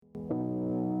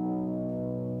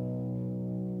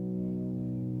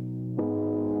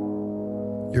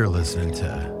You're listening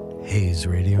to Hayes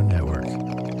Radio Network,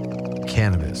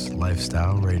 Cannabis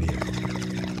Lifestyle Radio.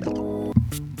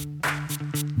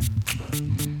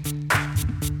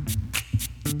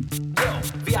 Yo,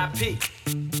 VIP.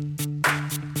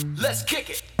 Let's kick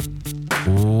it.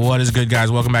 What is good,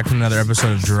 guys? Welcome back to another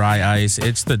episode of Dry Ice.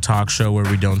 It's the talk show where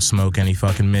we don't smoke any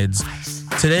fucking mids.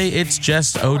 Today, it's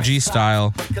just OG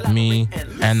style, me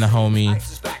and the homie,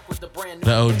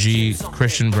 the OG,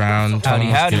 Christian Brown. Howdy,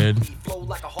 what's good.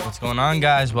 What's going on,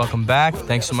 guys? Welcome back.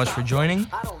 Thanks so much for joining.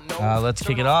 Let's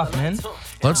kick it off, man.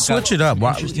 Let's switch it up.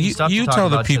 Interesting stuff to You talk tell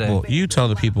the about people. today. You tell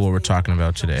the people what we're talking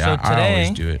about today. So I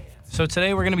always do it. So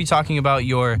today we're going to be talking about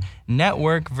your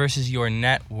network versus your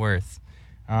net worth.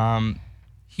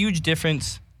 Huge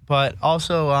difference, but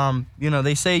also,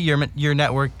 they say your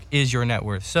network is your net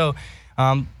worth. So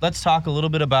let's talk a little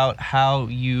bit about how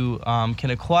you can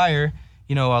acquire,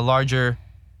 a larger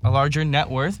net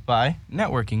worth by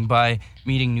networking, by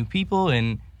meeting new people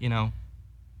and,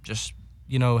 just,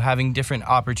 having different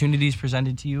opportunities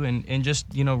presented to you and just,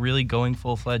 really going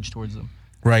full-fledged towards them.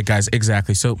 Right, guys,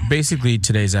 exactly. So basically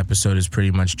today's episode is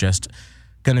pretty much just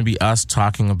going to be us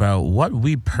talking about what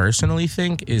we personally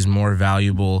think is more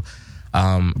valuable,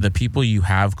 the people you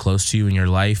have close to you in your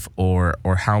life or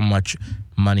how much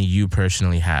money you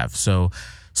personally have. So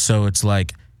it's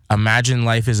like, imagine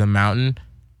life is a mountain.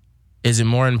 Is it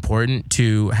more important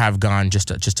to have gone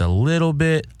just a little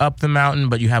bit up the mountain,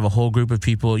 but you have a whole group of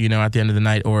people, at the end of the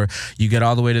night, or you get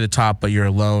all the way to the top, but you're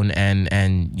alone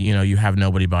and you have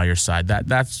nobody by your side?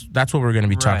 That's what we're going to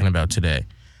be talking about today.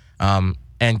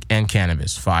 And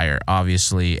cannabis, fire,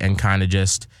 obviously, and kind of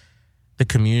just the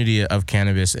community of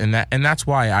cannabis, and that's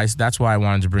why I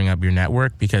wanted to bring up your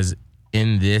network, because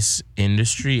in this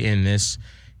industry, in this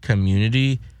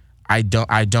community, I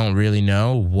don't really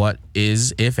know what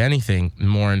is, if anything,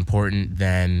 more important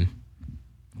than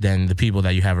the people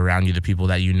that you have around you, the people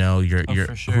that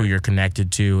who you're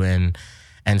connected to,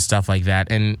 and stuff like that.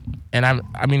 And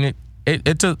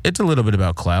it's a little bit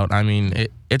about clout. I mean,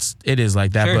 it is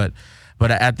like that, Sure.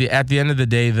 But at the end of the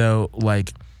day, though,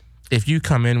 like, if you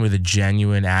come in with a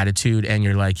genuine attitude and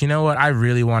you're like, you know what, I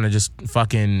really want to just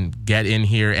fucking get in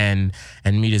here and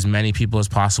meet as many people as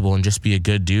possible and just be a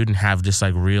good dude and have just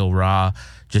like real, raw,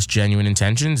 just genuine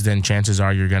intentions, then chances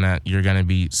are you're gonna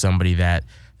be somebody that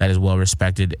is well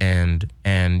respected and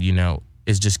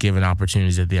is just given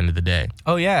opportunities at the end of the day.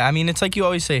 Oh, yeah. I mean, it's like you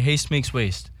always say, haste makes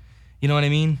waste. You know what I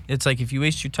mean? It's like if you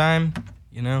waste your time,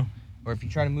 or if you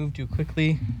try to move too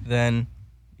quickly, then,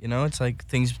 it's like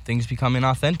things become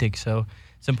inauthentic. So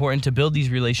it's important to build these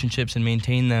relationships and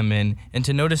maintain them and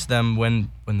to notice them when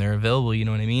they're available, you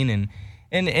know what I mean?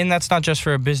 And that's not just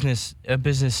for a business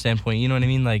standpoint, you know what I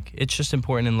mean? Like, it's just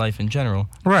important in life in general.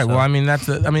 Right. So, Well, I mean,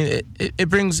 it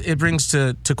brings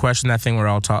to question that thing we're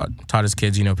all taught as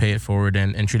kids, pay it forward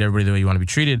and treat everybody the way you want to be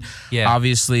treated. Yeah.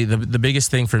 Obviously, the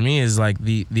biggest thing for me is like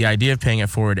the idea of paying it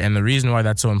forward. And the reason why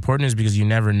that's so important is because you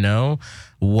never know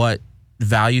what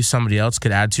value somebody else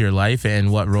could add to your life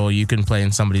and what role you can play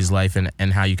in somebody's life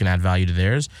and how you can add value to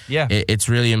theirs. Yeah. It's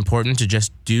really important to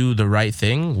just do the right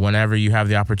thing whenever you have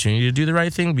the opportunity to do the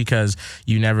right thing, because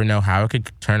you never know how it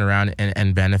could turn around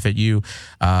and benefit you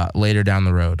later down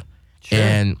the road. Sure.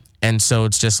 And so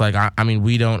it's just like, I mean,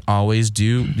 we don't always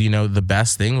do, the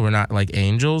best thing. We're not like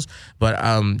angels, but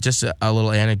just a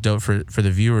little anecdote for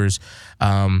the viewers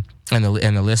and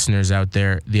the listeners out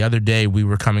there. The other day we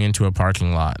were coming into a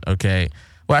parking lot. Okay.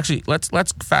 Well, actually, let's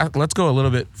go a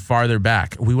little bit farther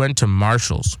back. We went to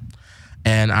Marshall's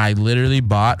and I literally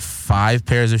bought 5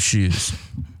 pairs of shoes.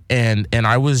 And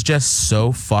I was just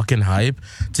so fucking hype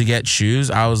to get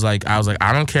shoes. I was like, I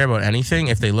don't care about anything.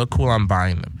 If they look cool, I'm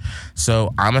buying them.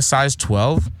 So I'm a size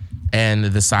 12, and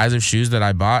the size of shoes that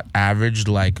I bought averaged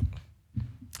like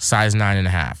size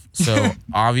 9.5. So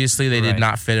obviously they did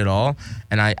not fit at all,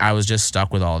 and I was just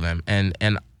stuck with all of them. And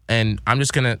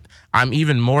I'm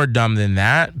even more dumb than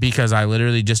that, because I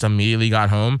literally just immediately got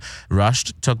home,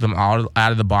 rushed, took them all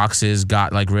out of the boxes,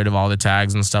 got like rid of all the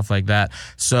tags and stuff like that.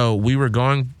 So we were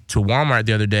going to Walmart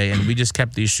the other day and we just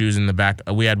kept these shoes in the back.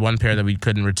 We had one pair that we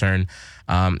couldn't return.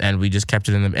 And we just kept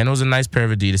it and it was a nice pair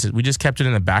of Adidas. We just kept it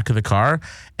in the back of the car,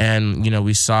 and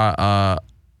we saw a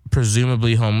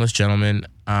presumably homeless gentleman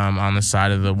on the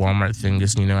side of the Walmart thing,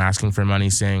 just asking for money,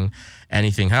 saying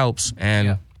anything helps.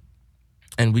 And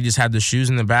we just had the shoes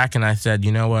in the back, and I said,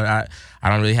 you know what, I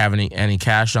don't really have any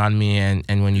cash on me,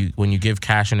 and when you give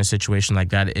cash in a situation like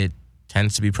that, it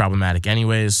tends to be problematic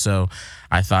anyways. So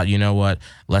I thought, you know what,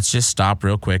 let's just stop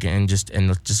real quick and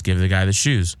let's just give the guy the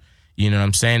shoes. You know what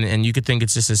I'm saying? And you could think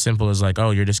it's just as simple as like,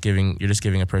 oh, you're just giving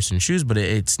a person shoes, but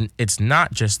it's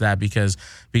not just that because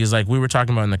like we were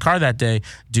talking about in the car that day.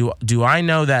 Do I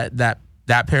know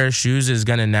that pair of shoes is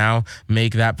going to now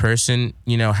make that person,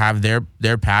 you know, have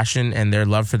their passion and their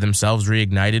love for themselves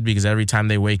reignited, because every time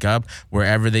they wake up,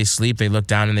 wherever they sleep, they look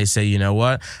down and they say, you know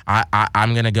what,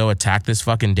 I'm going to go attack this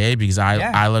fucking day because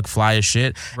I look fly as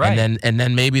shit. Right. And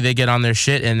then maybe they get on their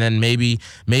shit, and then maybe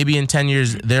in 10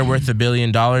 years they're worth $1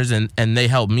 billion and they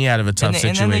help me out of a tough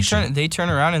situation. And then they turn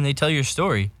around and they tell your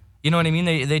story. You know what I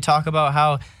mean? They talk about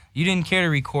how you didn't care to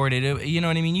record it. You know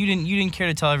what I mean? You didn't care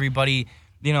to tell everybody,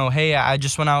 you know, hey, I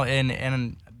just went out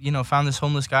and you know, found this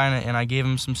homeless guy and I gave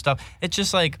him some stuff. It's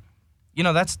just like, you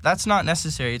know, that's not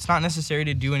necessary. It's not necessary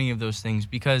to do any of those things,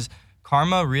 because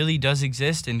karma really does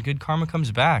exist and good karma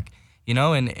comes back, you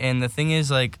know? And the thing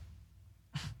is, like,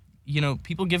 you know,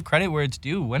 people give credit where it's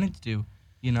due, when it's due,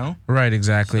 you know? Right,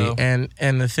 exactly. So.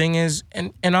 And the thing is,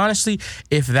 and honestly,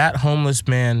 if that homeless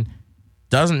man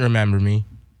doesn't remember me,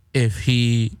 if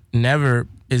he never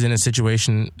is in a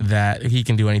situation that he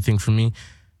can do anything for me,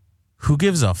 who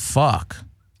gives a fuck?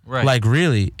 Right. Like,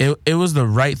 really, it was the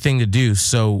right thing to do,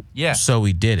 so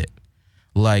we did it.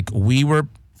 Like, we were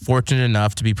fortunate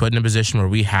enough to be put in a position where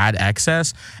we had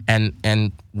excess,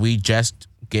 and we just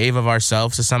gave of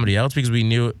ourselves to somebody else because we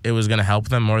knew it was going to help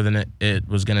them more than it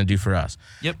was going to do for us.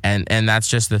 Yep. And that's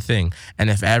just the thing. And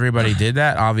if everybody did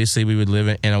that, obviously we would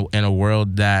live in a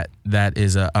world that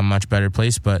is a much better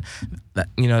place. But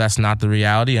you know, that's not the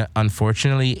reality,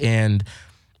 unfortunately. And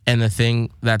the thing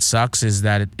that sucks is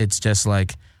that it's just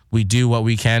like, we do what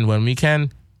we can when we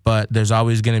can, but there's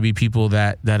always going to be people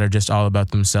that are just all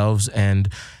about themselves and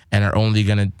are only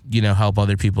going to, you know, help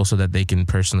other people so that they can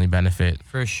personally benefit.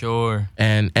 For sure.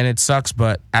 And it sucks,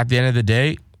 but at the end of the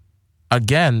day,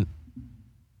 again,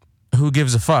 who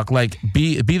gives a fuck? Like,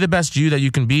 be the best you that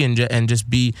you can be, and just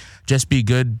be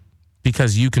good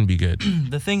because you can be good.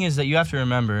 The thing is that you have to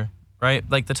remember, right?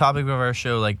 Like the topic of our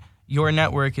show, like, your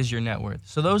network is your net worth.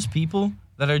 So those people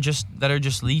that are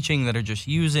just leeching, that are just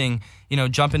using, you know,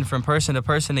 jumping from person to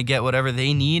person to get whatever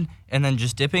they need and then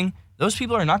just dipping, those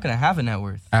people are not going to have a net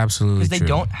worth. Absolutely. Because they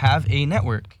don't have a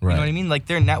network. Right. You know what I mean? Like,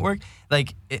 their network,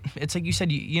 like, it's like you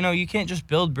said, you know, you can't just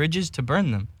build bridges to burn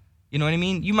them. You know what I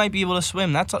mean? You might be able to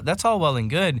swim. That's all well and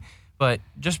good. But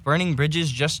just burning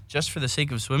bridges just for the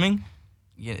sake of swimming,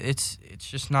 yeah, it's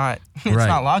just not, it's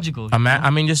not logical. I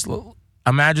mean, just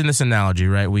imagine this analogy,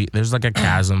 right? There's like a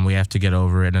chasm, we have to get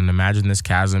over it, and imagine this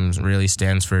chasm really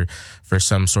stands for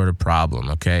some sort of problem,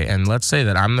 okay? And let's say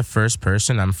that I'm the first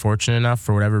person, I'm fortunate enough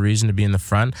for whatever reason to be in the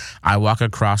front, I walk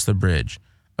across the bridge,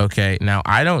 okay? Now,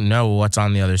 I don't know what's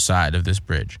on the other side of this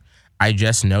bridge. I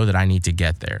just know that I need to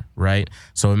get there, right?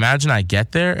 So imagine I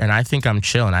get there and I think I'm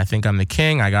chilling. I think I'm the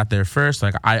king. I got there first.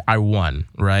 Like, I won,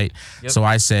 right? Yep. So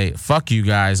I say, fuck you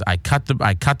guys. I cut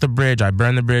the bridge. I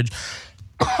burn the bridge.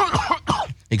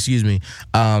 Excuse me.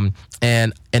 And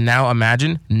now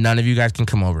imagine none of you guys can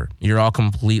come over. You're all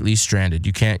completely stranded.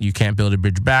 You can't build a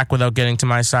bridge back without getting to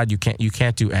my side. You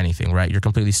can't do anything, right? You're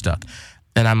completely stuck.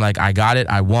 And I'm like, I got it.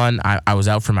 I won. I was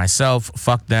out for myself.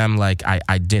 Fuck them. Like,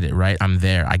 I did it, right? I'm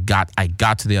there. I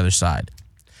got to the other side.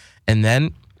 And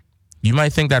then you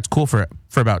might think that's cool for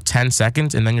about 10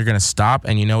 seconds, and then you're going to stop,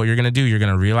 and you know what you're going to do? You're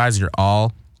going to realize you're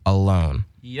all alone.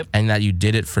 Yep. And that you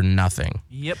did it for nothing.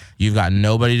 Yep. You've got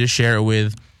nobody to share it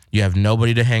with. You have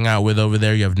nobody to hang out with over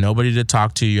there. You have nobody to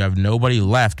talk to. You have nobody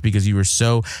left because you were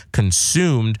so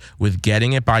consumed with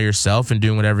getting it by yourself and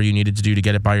doing whatever you needed to do to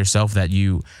get it by yourself that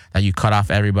you cut off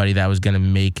everybody that was going to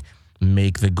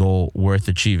make the goal worth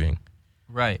achieving.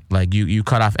 Right. Like, you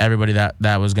cut off everybody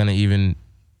that was going to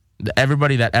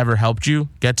everybody that ever helped you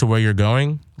get to where you're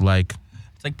going. Like,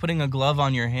 it's like putting a glove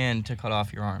on your hand to cut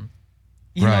off your arm.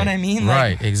 You know what I mean?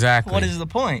 Like, right, exactly. What is the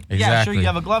point? Exactly. Yeah, sure, you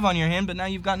have a glove on your hand, but now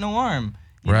you've got no arm.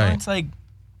 You know, it's like,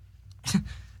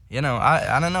 you know,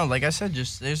 I don't know. Like I said,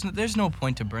 just there's no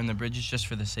point to burn the bridges just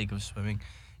for the sake of swimming.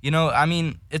 You know, I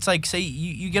mean, it's like, say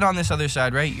you get on this other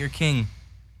side, right? You're king.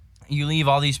 You leave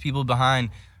all these people behind,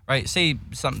 right? Say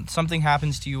something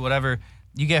happens to you, whatever.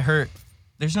 You get hurt.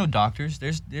 There's no doctors.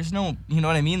 There's no, you know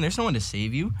what I mean? There's no one to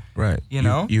save you. Right. You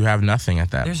know? You have nothing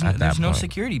at that There's point. No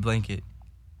security blanket.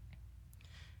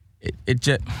 It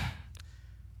just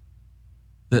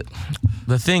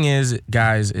the thing is,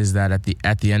 guys, is that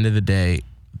at the end of the day,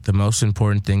 the most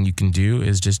important thing you can do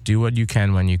is just do what you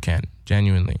can when you can,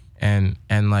 genuinely, and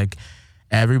like,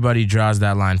 everybody draws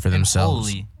that line for themselves.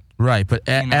 Holy. Right, but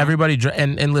everybody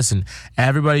and listen,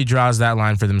 everybody draws that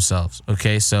line for themselves.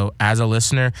 Okay, so as a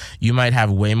listener, you might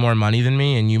have way more money than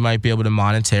me, and you might be able to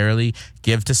monetarily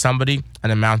give to somebody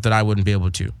an amount that I wouldn't be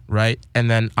able to, right? And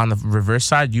then on the reverse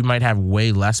side, you might have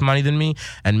way less money than me,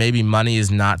 and maybe money is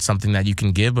not something that you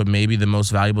can give, but maybe the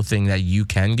most valuable thing that you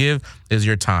can give is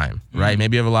your time, right?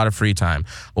 Maybe you have a lot of free time,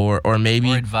 or maybe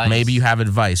you have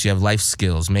advice, you have life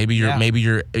skills, maybe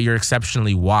you're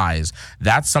exceptionally wise.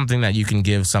 That's something that you can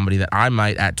give somebody that I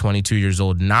might at 22 years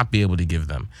old not be able to give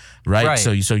them, right?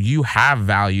 So you have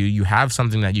value, you have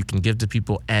something that you can give to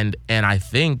people, and I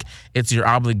think it's your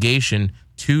obligation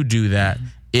to do that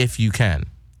if you can.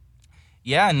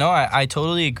 Yeah, no, I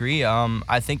totally agree.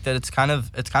 I think that it's kind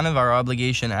of our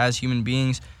obligation as human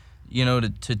beings, you know,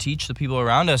 to teach the people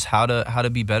around us how to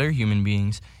be better human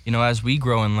beings, you know, as we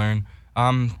grow and learn.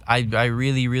 I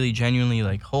really, really genuinely,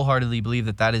 like, wholeheartedly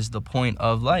believe that is the point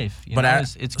of life. You know,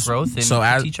 it's growth, and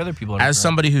to teach other people how to as grow.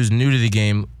 Somebody who's new to the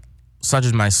game, such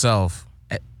as myself,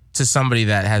 to somebody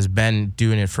that has been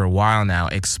doing it for a while now,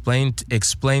 explain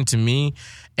to me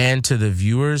and to the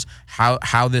viewers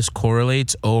how this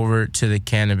correlates over to the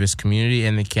cannabis community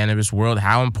and the cannabis world.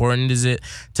 How important is it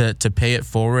to pay it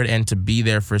forward and to be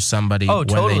there for somebody when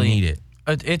they need it?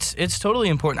 It's totally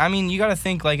important. I mean, you got to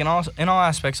think, like, in all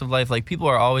aspects of life, like, people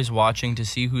are always watching to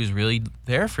see who's really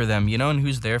there for them, you know, and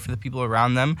who's there for the people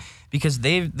around them, because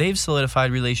they've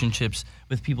solidified relationships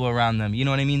with people around them. You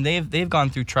know what I mean? They've gone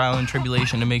through trial and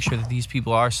tribulation to make sure that these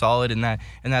people are solid and that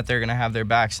they're going to have their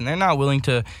backs, and they're not willing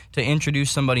to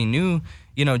introduce somebody new,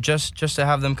 you know, just to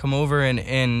have them come over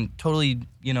and totally,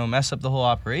 you know, mess up the whole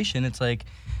operation. It's like,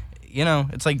 you know,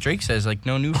 it's like Drake says, like,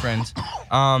 no new friends.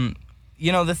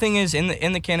 You know, the thing is,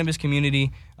 in the cannabis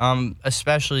community,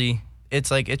 especially, it's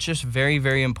just very,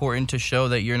 very important to show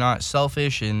that you're not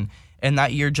selfish and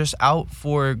that you're just out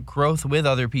for growth with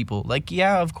other people. Like,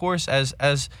 yeah, of course, as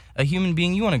a human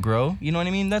being, you want to grow. You know what I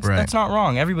mean? That's not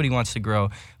wrong. Everybody wants to grow,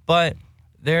 but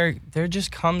there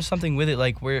just comes something with it,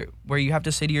 like where you have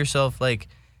to say to yourself, like,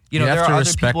 you know, there are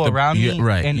other people around me,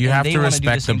 right? You have to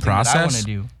respect the process.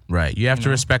 Right. You have to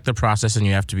respect the process, and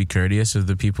you have to be courteous of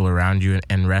the people around you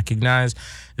and recognize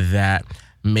that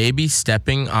maybe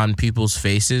stepping on people's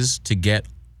faces to get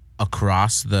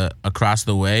across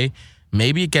the way,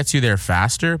 maybe it gets you there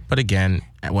faster, but again,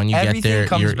 when you get there,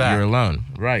 you're alone.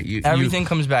 Right. Everything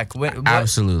comes back.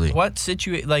 Absolutely. What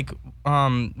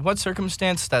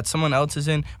circumstance that someone else is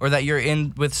in, or that you're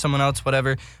in with someone else,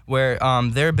 whatever, where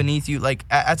they're beneath you, like,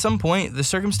 at some point, the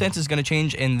circumstance is going to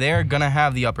change, and they're going to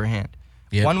have the upper hand.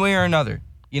 Yep. One way or another,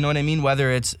 you know what I mean?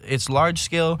 Whether it's large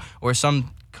scale or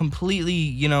some completely,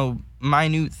 you know,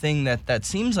 minute thing that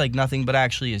seems like nothing but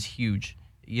actually is huge,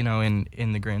 you know,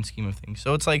 in the grand scheme of things.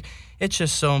 So it's like, it's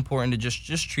just so important to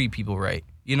just treat people right,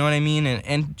 you know what I mean?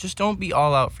 And just don't be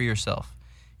all out for yourself,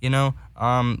 you know?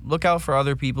 Look out for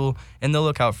other people, and they'll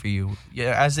look out for you.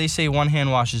 Yeah, as they say, one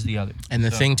hand washes the other. And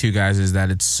the thing, too, guys, is that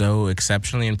it's so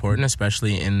exceptionally important,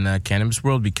 especially in the cannabis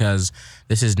world, because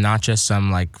this is not just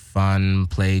some, like, fun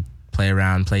play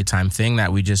around, playtime thing that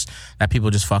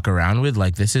people just fuck around with.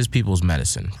 Like, this is people's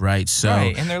medicine, right? So,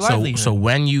 right, and their livelihood. So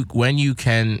when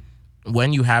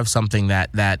you have something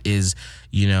that is,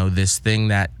 you know, this thing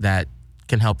that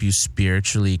can help you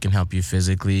spiritually, can help you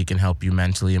physically, can help you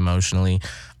mentally, emotionally,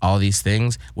 all these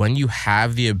things. When you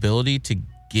have the ability to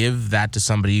give that to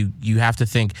somebody, you have to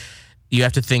think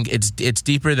it's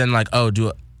deeper than, like, oh,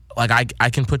 I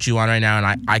can put you on right now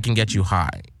and I can get you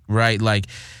high, right? Like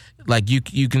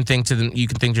you can think to them, you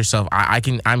can think to yourself,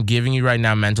 I'm giving you right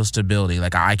now mental stability.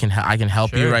 Like, I can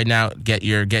help you right now get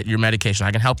your medication.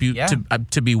 I can help you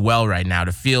to be well right now,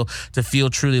 to feel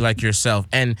truly like yourself.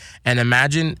 And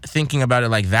imagine thinking about it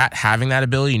like that, having that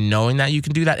ability, knowing that you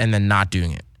can do that, and then not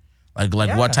doing it. Like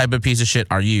what type of piece of shit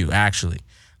are you actually?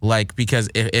 Like, because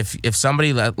if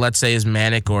somebody, let's say, is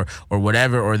manic or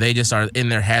whatever, or they just are in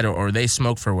their head, or they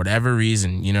smoke for whatever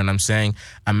reason, you know what I'm saying?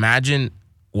 Imagine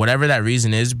whatever that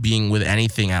reason is being with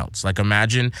anything else. Like,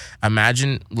 imagine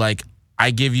like,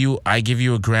 I give you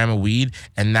a gram of weed,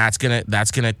 and that's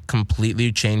gonna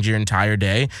completely change your entire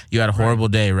day. You had a horrible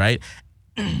day, right?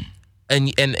 And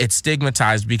it's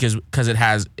stigmatized because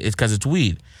it's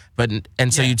weed.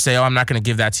 So you'd say, oh, I'm not going to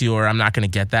give that to you, or I'm not going to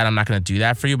get that. I'm not going to do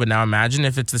that for you. But now imagine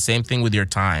if it's the same thing with your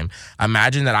time.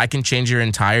 Imagine that I can change your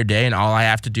entire day, and all I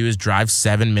have to do is drive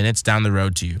 7 minutes down the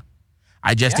road to you.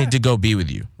 I just need to go be with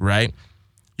you, right?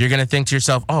 You're going to think to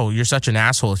yourself, oh, you're such an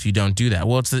asshole if you don't do that.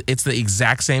 Well, it's the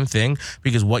exact same thing,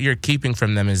 because what you're keeping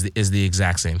from them is the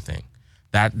exact same thing.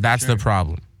 That's the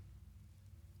problem.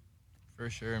 For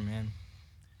sure, man.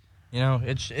 You know,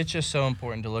 it's just so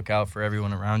important to look out for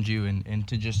everyone around you and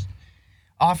to just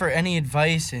offer any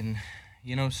advice and,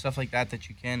 you know, stuff like that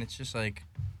you can. It's just like,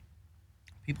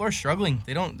 people are struggling.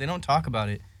 They don't talk about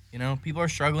it. You know, people are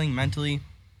struggling mentally,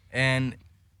 and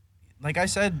like I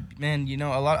said, man, you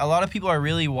know, a lot of people are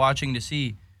really watching to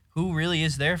see who really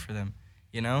is there for them,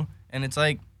 you know? And it's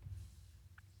like,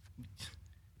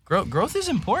 growth is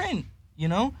important, you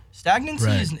know? Stagnancy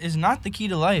is not the key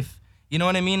to life. You know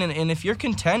what I mean? And if you're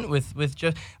content with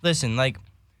just, listen, like,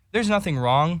 there's nothing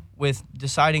wrong with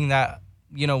deciding that,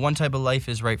 you know, one type of life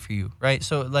is right for you, right?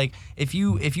 So, like, if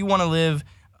you want to live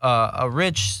a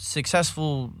rich,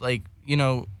 successful, like, you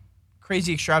know,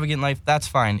 crazy, extravagant life, that's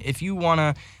fine. If you want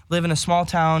to live in a small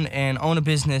town and own a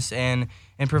business and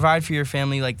provide for your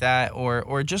family like that,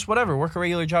 or just whatever, work a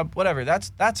regular job, whatever,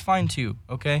 that's fine too,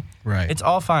 okay? Right. It's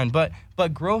all fine. But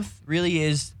growth really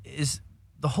is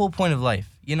the whole point of life.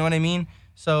 You know what I mean?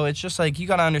 So it's just like, you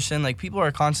got to understand, like, people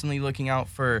are constantly looking out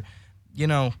for, you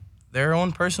know, their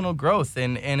own personal growth.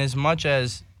 And as much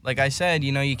as, like I said,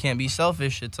 you know, you can't be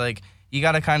selfish, it's like, you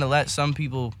got to kind of let some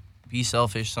people be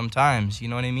selfish sometimes. You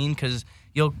know what I mean? Because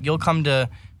you'll come to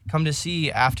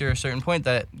see after a certain point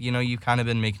that, you know, you've kind of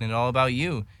been making it all about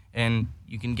you, and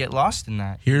you can get lost in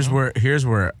that. Here's where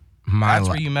that's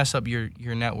where you mess up your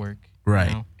network, right?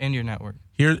 You know, and your network.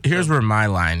 Here's where my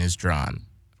line is drawn.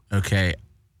 Okay,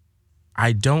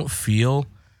 I don't feel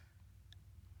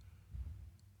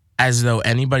as though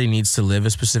anybody needs to live a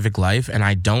specific life, and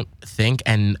I don't think,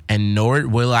 and nor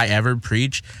will I ever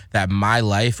preach that my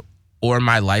life or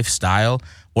my lifestyle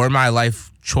or my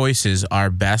life choices are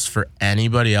best for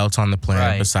anybody else on the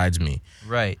planet besides me.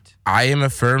 Right. I am a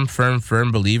firm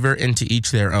believer into each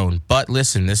their own. But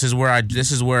listen, this is where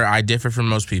I differ from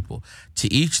most people.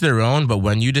 To each their own, but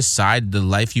when you decide the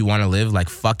life you want to live, like,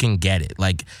 fucking get it.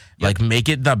 Like make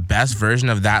it the best version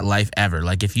of that life ever.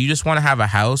 Like, if you just want to have a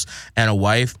house and a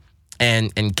wife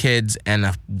and kids and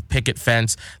a picket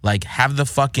fence, like, have the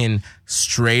fucking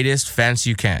straightest fence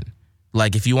you can.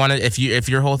 Like, if you want to, if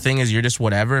your whole thing is you're just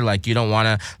whatever, like, you don't want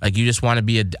to, like, you just want to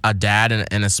be a dad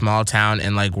in a small town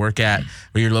and, like, work at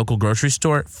your local grocery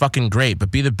store, fucking great.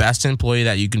 But be the best employee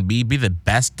that you can be the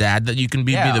best dad that you can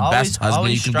be the best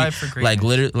husband you can be. Like,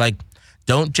 literally, like,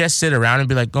 don't just sit around and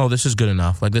be like, oh, this is good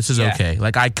enough. Like, this is okay.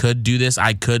 Like, I could do this.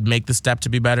 I could make the step to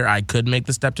be better. I could make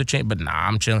the step to change. But nah,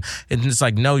 I'm chilling. And it's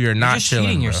like, no, you're not chilling.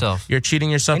 You're cheating yourself. You're cheating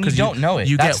yourself because you don't know it.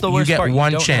 That's the worst part. You get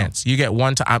one chance. You get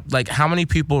one time. Like, how many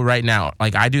people right now?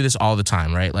 Like, I do this all the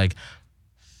time, right? Like,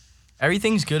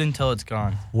 everything's good until it's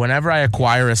gone. Whenever I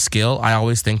acquire a skill, I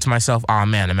always think to myself, oh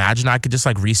man, imagine I could just,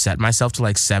 like, reset myself to,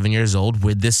 like, 7 years old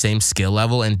with this same skill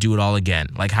level and do it all again.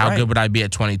 Like, how good would I be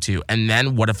at 22? And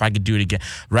then what if I could do it again?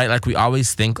 Right? Like, we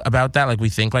always think about that. Like, we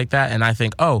think like that. And I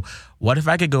think, oh, what if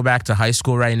I could go back to high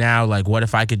school right now? Like, what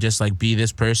if I could just, like, be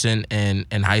this person in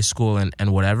high school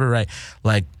and whatever, right?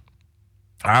 Like,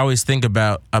 I always think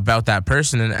about that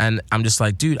person, and I'm just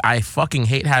like, dude, I fucking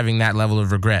hate having that level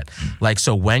of regret. Like,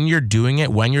 so when you're doing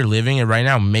it, when you're living it right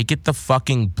now, make it the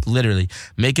fucking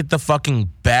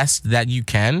best that you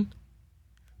can.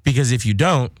 Because if you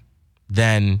don't,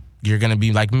 then you're going to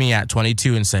be like me at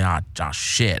 22 and say, oh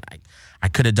shit, I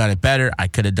could have done it better. I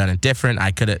could have done it different.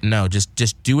 No,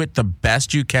 just do it the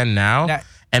best you can now.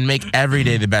 And make every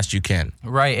day the best you can.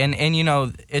 Right, and you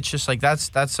know, it's just like that's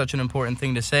such an important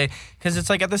thing to say, because it's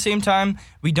like, at the same time,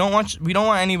 we don't want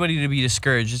anybody to be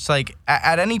discouraged. It's like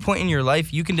at any point in your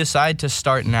life, you can decide to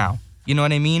start now. You know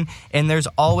what I mean? And there's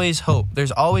always hope.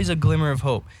 There's always a glimmer of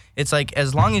hope. It's like,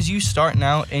 as long as you start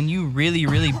now and you really,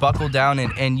 really buckle down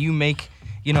and you make,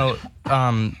 you know,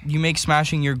 you make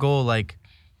smashing your goal like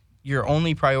your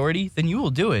only priority, then you will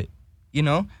do it. You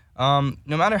know.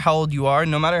 No matter how old you are,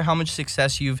 no matter how much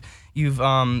success you've you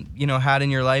know, had in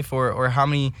your life, or how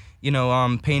many, you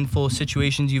know, painful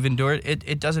situations you've endured,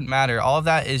 it doesn't matter. All of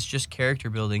that is just character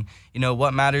building. You know,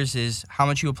 what matters is how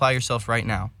much you apply yourself right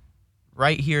now,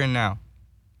 right here and now.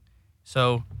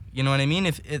 So, you know what I mean?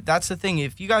 If that's the thing,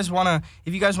 if you guys wanna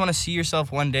see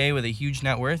yourself one day with a huge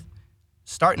net worth,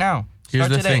 start now. Here's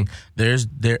the today.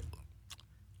 thing.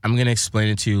 I'm gonna explain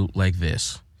it to you like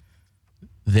this.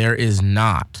 There is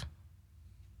not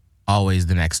always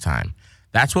the next time.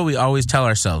 That's what we always tell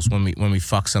ourselves when we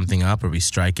fuck something up, or we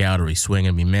strike out, or we swing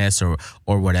and we miss, or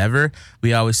whatever.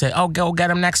 We always say, "Oh, go get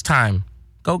him next time.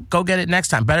 Go get it next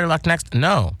time. Better luck next."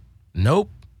 No, nope,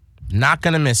 not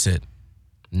gonna miss it.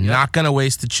 Yep. Not gonna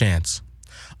waste the chance.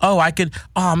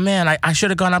 Oh man, I should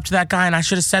have gone up to that guy and I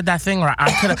should have said that thing, or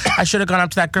I should have gone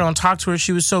up to that girl and talked to her.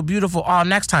 She was so beautiful. Oh,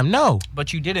 next time. No.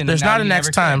 But you didn't. There's not a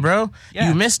next time, bro. Yeah.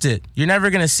 You missed it. You're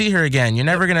never going to see her again. You're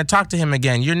never going to talk to him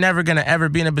again. You're never going to ever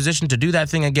be in a position to do that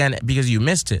thing again because you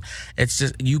missed it. It's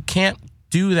just, you can't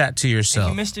do that to yourself.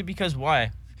 And you missed it because why?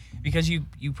 Because you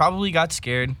probably got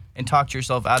scared and talked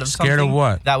yourself out of something. Scared of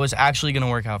what? That was actually going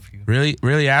to work out for you.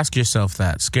 Really ask yourself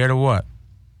that. Scared of what?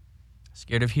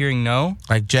 Scared of hearing no?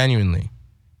 Like, genuinely.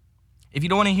 If you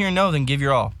don't want to hear no, then give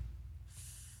your all.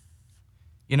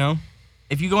 You know?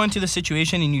 If you go into the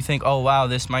situation and you think, oh, wow,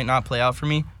 this might not play out for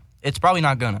me, it's probably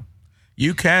not gonna.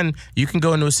 You can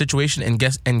go into a situation and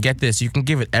get this. You can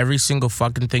give it every single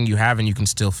fucking thing you have and you can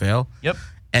still fail. Yep.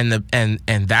 And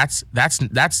that's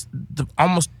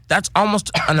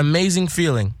almost an amazing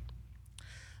feeling.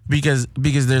 Because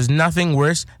there's nothing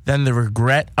worse than the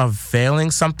regret of failing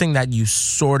something that you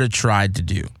sort of tried to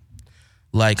do.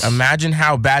 Like, imagine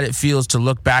how bad it feels to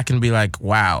look back and be like,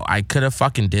 wow, I could have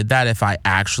fucking did that if I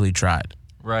actually tried.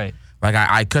 Right. Like,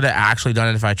 I could have actually done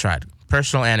it if I tried.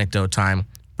 Personal anecdote time.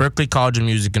 Berklee College of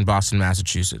Music in Boston,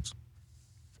 Massachusetts.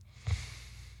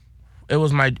 It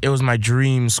was my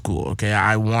dream school, okay?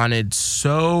 I wanted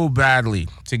so badly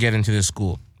to get into this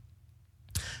school.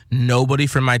 Nobody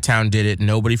from my town did it.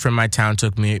 Nobody from my town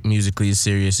took me musically as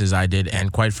serious as I did, and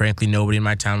quite frankly, nobody in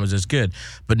my town was as good.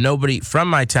 But nobody from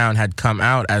my town had come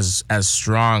out as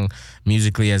strong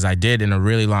musically as I did in a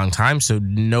really long time, so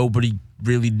nobody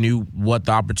really knew what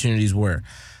the opportunities were.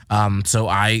 So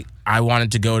I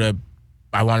wanted to go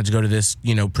to this,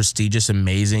 prestigious,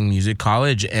 amazing music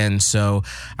college, and so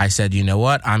I said, you know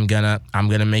what, I'm gonna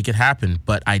make it happen.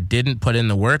 But I didn't put in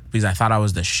the work because I thought I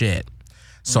was the shit.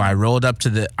 So I rolled up to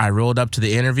the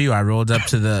interview. I rolled up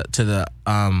to the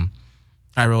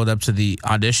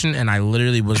audition, and I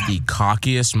literally was the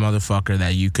cockiest motherfucker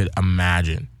that you could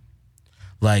imagine.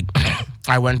 Like,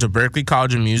 I went to Berklee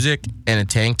College of Music in a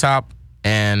tank top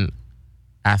and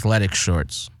athletic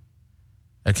shorts.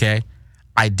 Okay?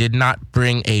 I did not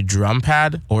bring a drum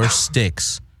pad or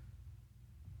sticks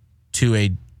to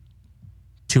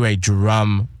a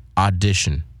drum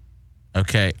audition.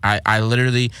 Okay? I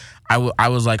literally... I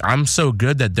was like, I'm so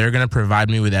good that they're going to provide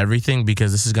me with everything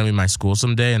because this is going to be my school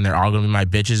someday and they're all going to be my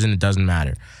bitches and it doesn't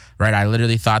matter, right? I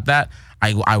literally thought that.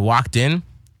 I walked in.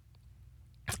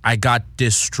 I got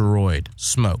destroyed,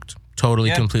 smoked,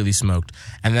 totally, completely smoked.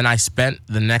 And then I spent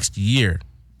the next year,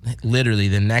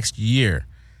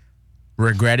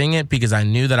 regretting it because I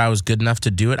knew that I was good enough to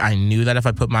do it. I knew that if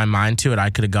I put my mind to it, I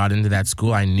could have got into that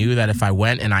school. I knew that if I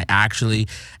went and I actually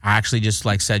just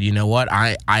like said, you know what,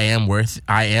 I am worth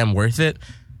it.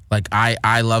 Like,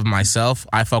 I love myself.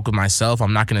 I fuck with myself.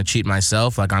 I'm not going to cheat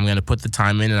myself. Like, I'm going to put the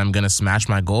time in and I'm going to smash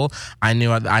my goal. I knew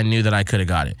that I could have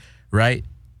got it, right?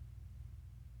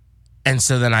 And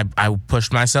so then I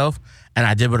pushed myself and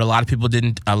I did what a lot of people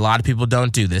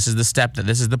don't do. This is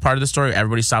the part of the story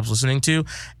everybody stops listening to.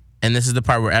 And this is the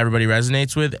part where everybody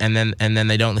resonates with, and then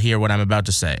they don't hear what I'm about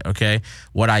to say, okay?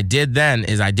 What I did then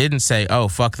is I didn't say, oh,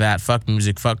 fuck that, fuck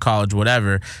music, fuck college,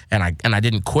 whatever, and I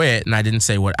didn't quit, and I didn't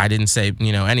say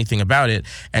anything about it,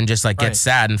 and just like get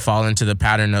sad and fall into the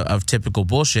pattern of typical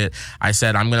bullshit. I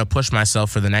said, I'm gonna push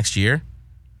myself for the next year,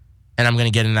 and I'm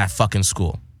gonna get in that fucking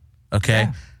school, okay?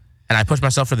 Yeah. And I pushed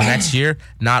myself for the next year.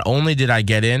 Not only did I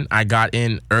get in, I got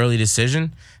in early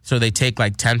decision. So they take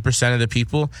like 10% of the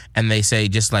people and they say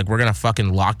just like, we're going to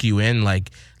fucking lock you in.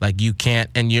 Like you can't.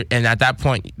 And at that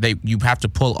point you have to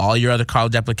pull all your other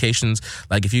college applications.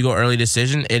 Like if you go early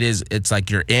decision, it's like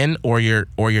you're in or you're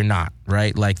not,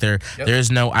 right? Like there's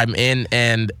no, I'm in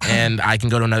and I can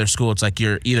go to another school. It's like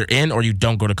you're either in or you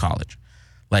don't go to college.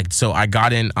 Like, so I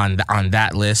got in on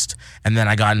that list, and then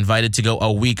I got invited to go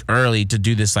a week early to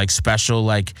do this like special,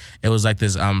 like it was like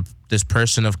this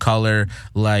person of color,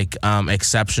 like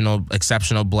exceptional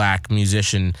black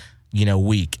musician,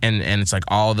 week, and it's like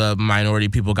all the minority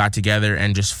people got together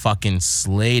and just fucking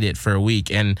slayed it for a week,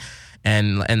 and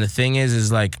the thing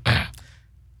is like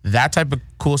that type of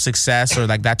cool success or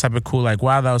like that type of cool like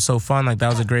wow that was so fun, like that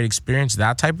was a great experience,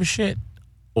 that type of shit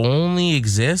only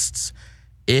exists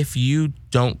if you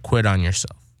don't quit on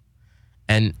yourself.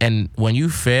 And when you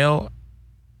fail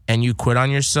and you quit on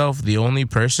yourself, the only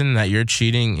person that you're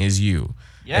cheating is you.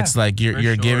 Yeah, it's like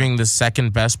you're giving the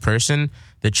second best person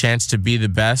the chance to be the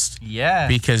best. Yeah.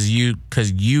 Because you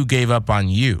gave up on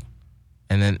you.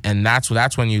 And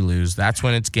that's when you lose. That's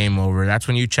when it's game over. That's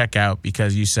when you check out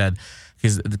because you said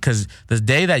because the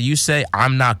day that you say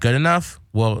I'm not good enough,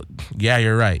 well, yeah,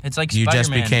 you're right. It's like you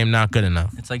just became not good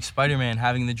enough. It's like Spider-Man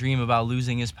having the dream about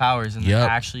losing his powers and then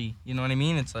actually, you know what I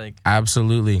mean? It's like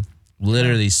absolutely.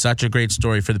 Literally such a great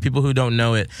story. For the people who don't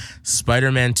know it,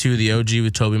 Spider-Man 2, the OG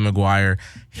with Tobey Maguire,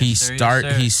 he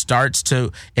starts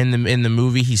to in the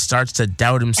movie he starts to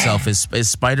doubt himself. Is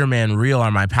Spider-Man real? Are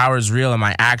my powers real? Am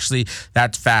I actually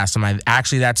that fast? Am I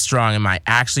actually that strong? Am I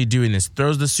actually doing this?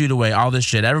 Throws the suit away, all this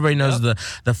shit. Everybody knows the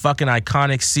fucking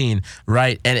iconic scene,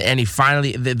 right? And he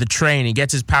finally the train, he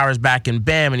gets his powers back and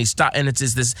bam, and he stop and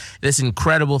it's this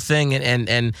incredible thing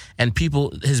and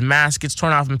people, his mask gets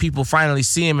torn off and people finally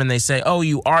see him and they say, "Oh,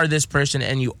 you are this person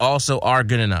and you also are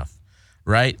good enough."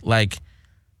 right? Like,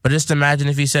 but just imagine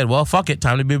if he said, well, fuck it,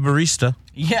 time to be a barista.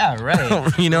 Yeah,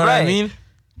 right. You know what I mean?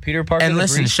 Peter Parker. And the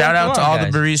listen, barista? shout out to Come all on,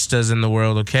 the guys. baristas in the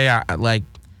world, okay?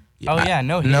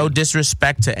 No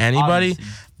disrespect to anybody,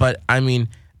 Obviously.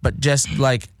 but just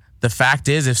like the fact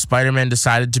is, if Spider-Man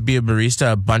decided to be a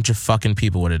barista, a bunch of fucking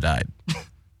people would have died.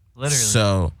 Literally.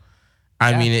 So,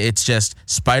 I mean, it's just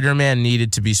Spider-Man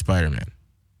needed to be Spider-Man.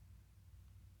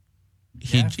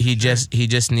 He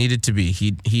just needed to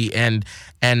be.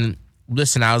 And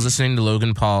listen, I was listening to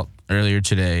Logan Paul earlier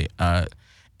today,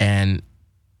 and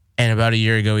about a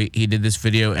year ago he did this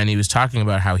video, and he was talking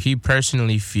about how he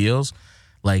personally feels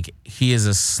like he is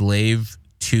a slave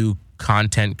to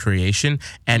content creation,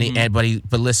 and but he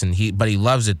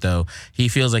loves it though. He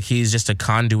feels like he's just a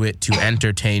conduit to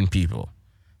entertain people,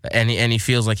 and he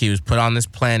feels like he was put on this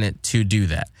planet to do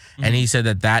that. And he said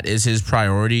that is his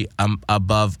priority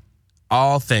above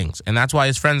all things. And that's why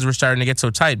his friends were starting to get so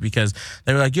tight, because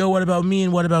they were like, yo, what about me,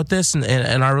 and what about this,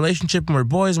 and our relationship, and we're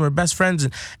boys, and we're best friends,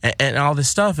 and all this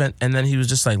stuff. And then he was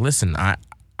just like, listen, I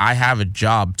have a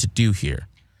job to do here.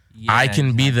 Yeah, I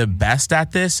can be the best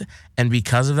at this, and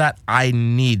because of that, I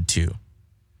need to.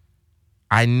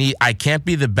 I can't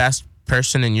be the best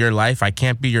person in your life. I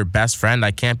can't be your best friend.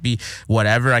 I can't be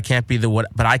whatever. I can't be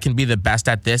but I can be the best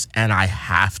at this, and I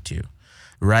have to.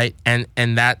 Right? And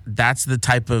that's the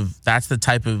type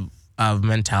of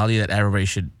mentality that everybody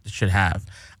should have.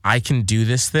 I can do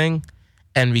this thing,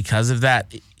 and because of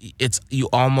that, it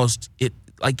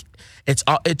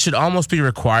should almost be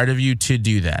required of you to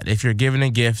do that. If you're given a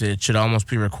gift, it should almost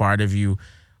be required of you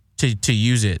to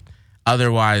use it.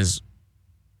 Otherwise,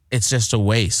 it's just a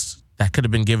waste that could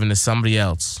have been given to somebody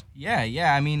else.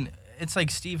 Yeah. I mean, it's like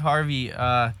Steve Harvey.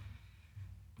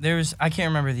 I can't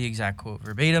remember the exact quote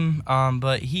verbatim,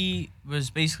 but he was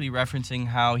basically referencing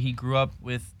how he grew up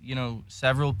with,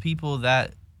 several people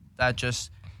that just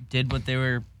did what they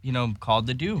were, called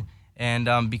to do.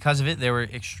 And because of it, they were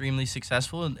extremely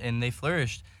successful and they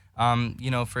flourished.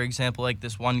 For example, like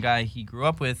this one guy he grew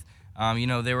up with,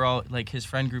 they were all, like his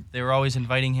friend group, they were always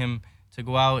inviting him to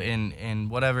go out and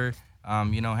whatever,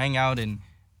 hang out and,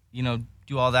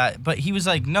 do all that. But he was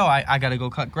like, no, I got to go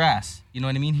cut grass. You know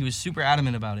what I mean? He was super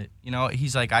adamant about it.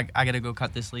 He's like, I got to go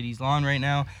cut this lady's lawn right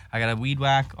now. I got to weed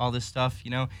whack, all this stuff,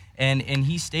 And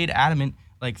he stayed adamant,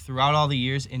 like, throughout all the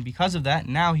years. And because of that,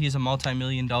 now he is a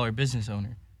multi-million-dollar business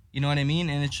owner. You know what I mean?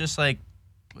 And it's just like,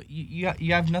 you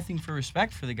have nothing for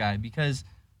respect for the guy because,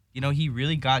 he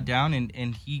really got down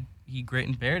and he grit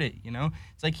and bared it,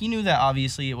 It's like he knew that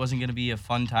obviously it wasn't going to be a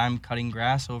fun time cutting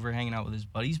grass over hanging out with his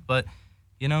buddies, but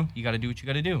you got to do what you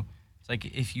got to do. It's like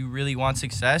if you really want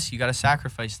success, you got to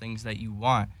sacrifice things that you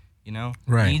want,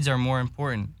 Right. Needs are more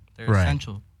important. They're Right.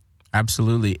 essential.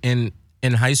 Absolutely. In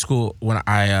high school, when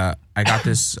I got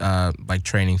this like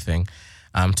training thing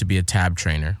to be a TAB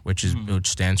trainer, which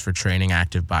stands for Training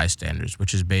Active Bystanders,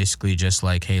 which is basically just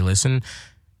like, hey, listen,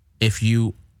 if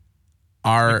you're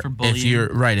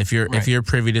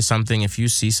privy to something, if you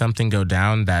see something go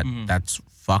down that's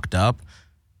fucked up,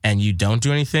 and you don't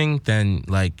do anything, then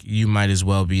like you might as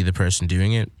well be the person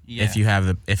doing it if you have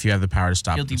the power to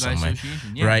stop it in some way,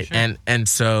 right? Sure. And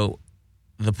so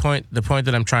the point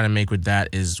that I'm trying to make with that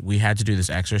is we had to do this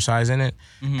exercise in it,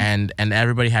 and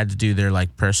everybody had to do their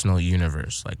like personal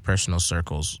universe, like personal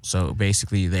circles. So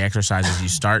basically, the exercise is you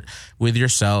start with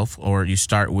yourself, or you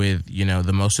start with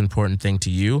the most important thing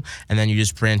to you, and then you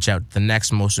just branch out the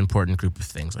next most important group of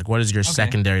things. Like what is your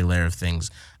secondary layer of things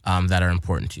that are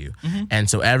important to you? And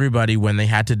so everybody, when they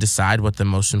had to decide what the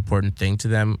most important thing to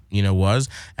them, was,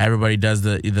 everybody does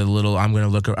the little I'm gonna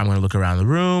look around the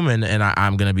room, and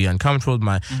I'm gonna be uncomfortable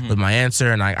with my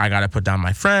answer, and I gotta put down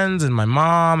my friends and my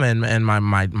mom and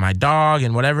my dog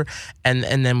and whatever, and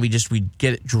then we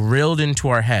get it drilled into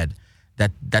our head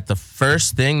that the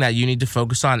first thing that you need to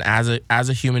focus on as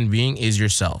a human being is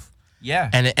yourself.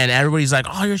 Yeah. And everybody's like,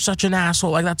 oh, you're such an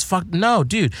asshole. Like, that's fucked. No,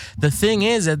 dude. The thing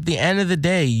is, at the end of the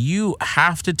day, you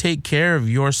have to take care of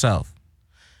yourself.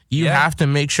 You have to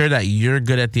make sure that you're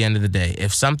good at the end of the day.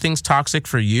 If something's toxic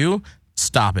for you,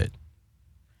 stop it.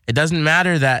 It doesn't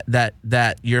matter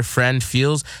that your friend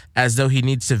feels as though he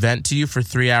needs to vent to you for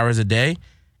 3 hours a day.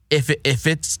 If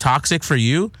it's toxic for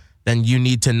you, then you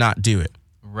need to not do it.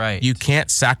 Right. You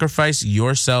can't sacrifice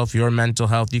yourself, your mental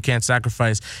health. You can't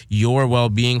sacrifice your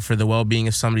well-being for the well-being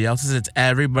of somebody else's. It's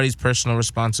everybody's personal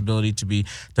responsibility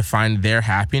to find their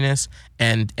happiness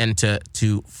and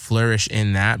to flourish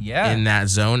in that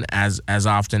zone as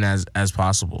often as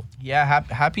possible. Yeah,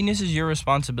 happiness is your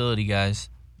responsibility, guys.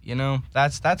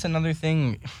 That's another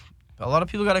thing a lot of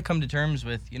people got to come to terms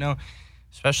with,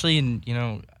 especially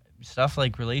in, stuff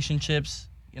like relationships,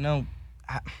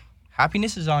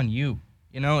 happiness is on you.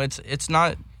 You know, it's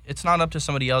not up to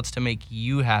somebody else to make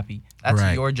you happy. That's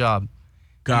Right. your job.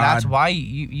 God. And that's why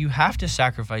you have to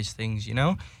sacrifice things, you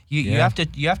know? You have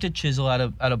to chisel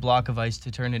out a block of ice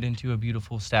to turn it into a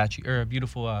beautiful statue or a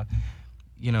beautiful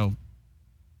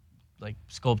like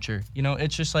sculpture. You know,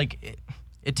 it's just like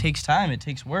it takes time, it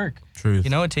takes work. Truth.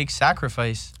 You know, it takes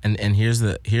sacrifice. And here's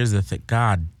the thing.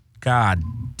 God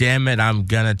damn it, I'm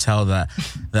gonna tell the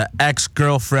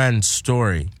ex-girlfriend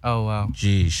story. Oh wow.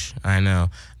 Jeesh, I know.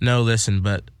 No, listen,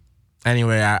 but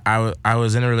anyway, I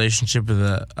was in a relationship with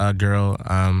a girl,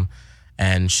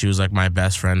 and she was like my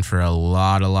best friend for a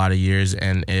lot of years.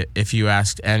 And if you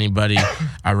asked anybody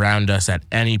around us at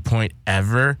any point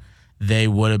ever, they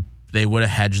would have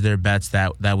hedged their bets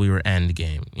that we were end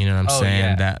game. You know what I'm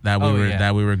saying? Yeah. That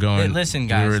we were going. Hey, listen,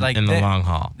 guys, we were like in the long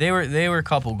haul. They were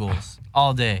couple goals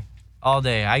all day.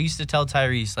 I used to tell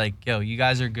Tyrese, like, yo, you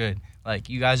guys are good. Like,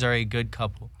 you guys are a good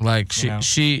couple. Like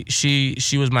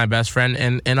she was my best friend,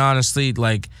 and honestly,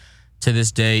 like, to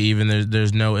this day, even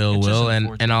there's no ill will,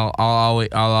 and I'll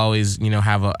always you know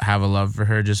have a love for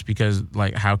her, just because,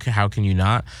 like, how can you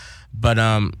not? But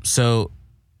so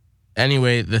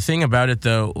anyway, the thing about it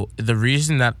though, the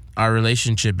reason that our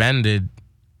relationship ended,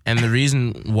 and the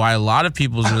reason why a lot of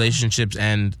people's relationships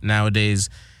end nowadays,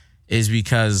 is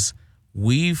because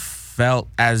we felt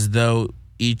as though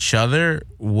each other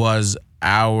was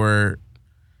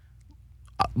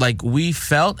we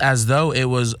felt as though it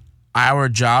was our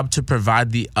job to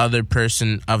provide the other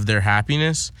person of their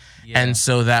happiness. Yeah. And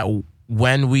so that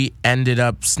when we ended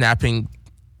up snapping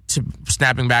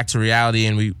back to reality,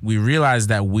 and we realized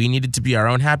that we needed to be our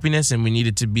own happiness, and we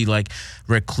needed to be like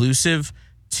reclusive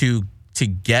to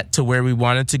get to where we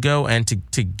wanted to go, and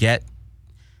to get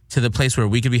to the place where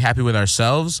we could be happy with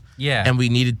ourselves. Yeah. And we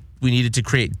needed to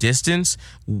create distance.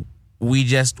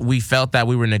 We felt that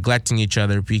we were neglecting each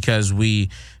other because we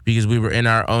were in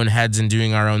our own heads and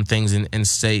doing our own things and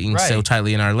staying so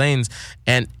tightly in our lanes.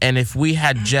 And if we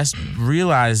had just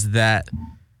realized that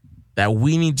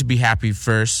we need to be happy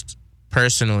first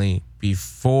personally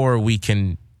before we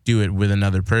can do it with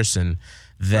another person,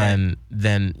 then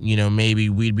you know, maybe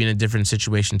we'd be in a different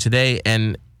situation today.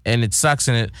 And it sucks,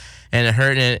 and it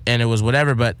hurt, and it was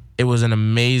whatever, but it was an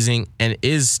amazing, and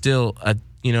is still an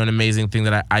amazing thing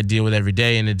that I deal with every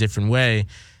day in a different way,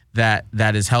 that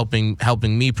is helping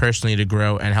me personally to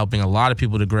grow, and helping a lot of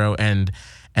people to grow. And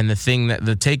the thing that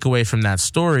the takeaway from that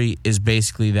story is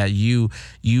basically that you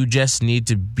just need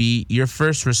to be, your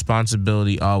first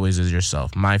responsibility always is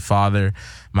yourself. My father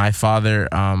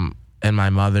and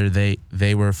my mother,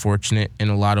 they were fortunate in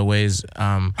a lot of ways,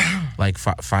 like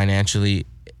financially,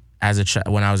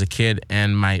 when I was a kid.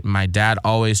 And my dad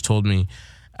always told me,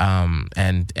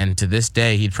 and to this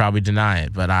day he'd probably deny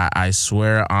it, but I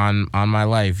swear on my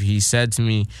life, he said to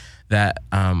me that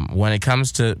when it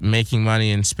comes to making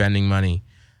money and spending money,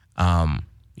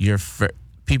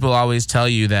 people always tell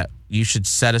you that you should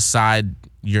set aside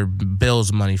your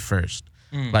bills money first.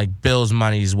 Like, bills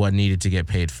money is what needed to get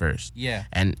paid first. Yeah.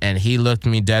 And he looked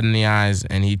me dead in the eyes,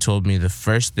 and he told me the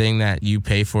first thing that you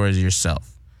pay for is yourself.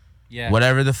 Yeah.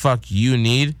 Whatever the fuck you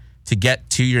need to get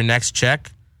to your next check,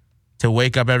 to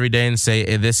wake up every day and say,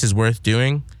 hey, this is worth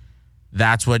doing,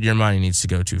 that's what your money needs to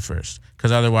go to first.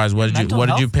 Because otherwise, what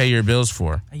did you pay your bills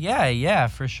for? Yeah,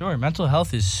 for sure. Mental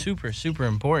health is super, super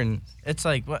important. It's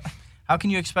like, how can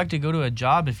you expect to go to a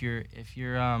job if you're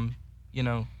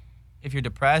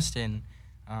depressed, and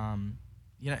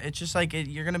it's just like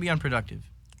you're gonna be unproductive.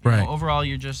 You know, overall,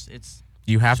 you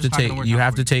have to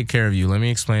take care of you. Let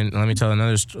me tell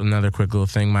another quick little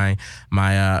thing. My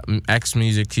ex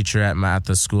music teacher at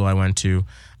the school I went to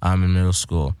in middle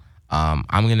school. I'm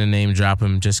gonna name drop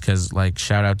him just because, like,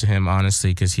 shout out to him,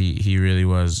 honestly, because he really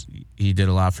he did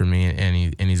a lot for me,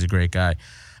 and he's a great guy.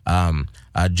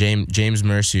 James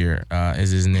Mercier is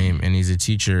his name, and he's a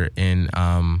teacher in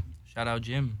shout out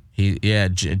Jim.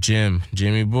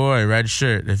 Jimmy boy, red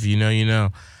shirt. If you know, you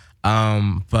know.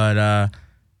 But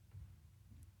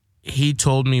he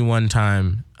told me one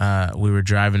time, we were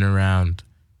driving around,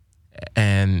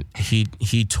 and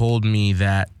he told me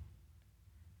that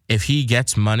if he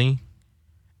gets money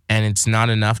and it's not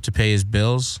enough to pay his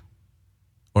bills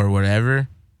or whatever,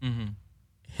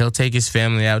 he'll take his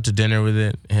family out to dinner with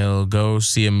it. He'll go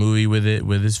see a movie with it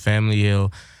with his family.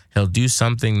 He'll do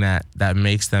something that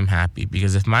makes them happy.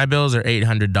 Because if my bills are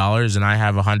 $800 and I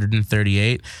have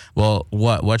 $138, well,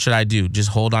 what should I do? Just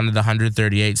hold on to the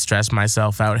 $138, stress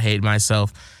myself out, hate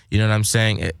myself? You know what I'm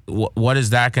saying? What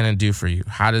is that going to do for you?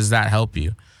 How does that help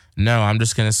you? No, I'm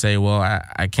just going to say, well,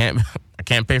 I can't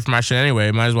pay for my shit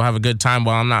anyway. Might as well have a good time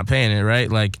while I'm not paying it, right?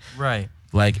 Like, right.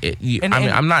 Like,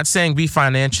 I'm not saying be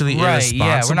financially irresponsible.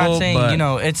 Yeah, we're not saying, but you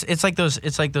know, it's like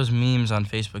those memes on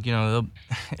Facebook. You know,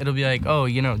 it'll be like, oh,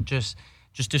 you know, just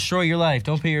destroy your life.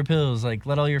 Don't pay your bills. Like,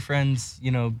 let all your friends,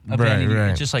 you know, abandon you.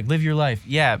 Right. Just like live your life.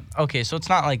 Yeah. Okay. So it's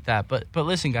not like that. But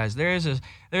listen, guys, there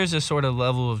is a sort of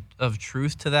level of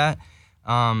truth to that.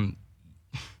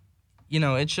 You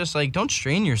know, it's just like, don't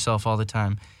strain yourself all the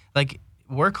time. Like,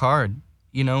 work hard.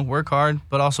 You know, work hard,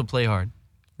 but also play hard.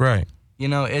 Right. You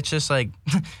know, it's just like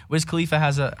Wiz Khalifa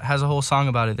has a whole song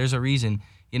about it. There's a reason.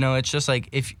 You know, it's just like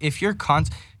if you're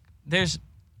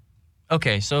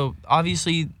okay, so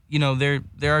obviously, you know, there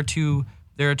are two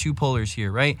polars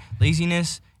here, right?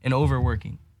 Laziness and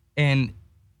overworking. And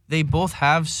they both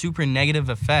have super negative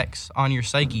effects on your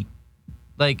psyche.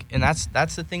 Like, and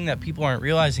that's the thing that people aren't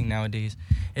realizing nowadays.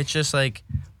 It's just like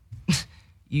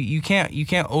you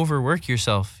can't overwork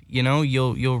yourself. You know,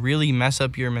 you'll really mess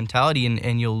up your mentality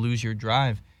and you'll lose your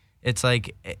drive. It's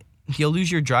like you'll lose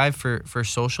your drive for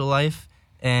social life,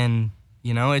 and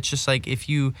you know, it's just like if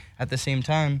you at the same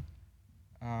time,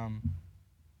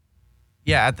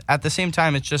 at the same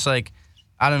time, it's just like,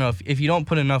 I don't know, if you don't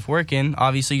put enough work in,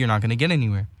 obviously you're not gonna get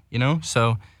anywhere. You know,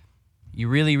 so you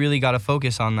really, really got to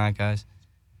focus on that, guys.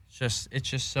 It's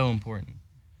just so important.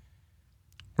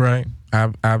 Right.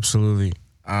 Absolutely.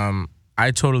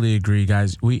 I totally agree,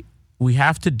 guys. We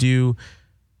have to do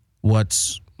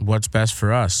what's best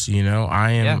for us. You know,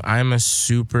 I'm a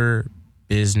super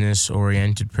business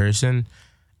oriented person.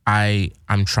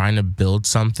 I'm trying to build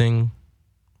something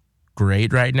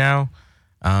great right now.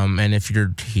 And if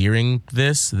you're hearing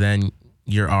this, then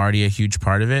you're already a huge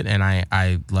part of it. And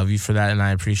I love you for that. And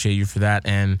I appreciate you for that.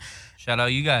 And shout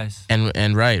out you guys.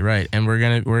 And right. And we're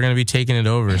going to be taking it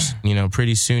over, you know,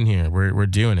 pretty soon here. We're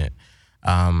doing it.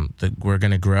 We're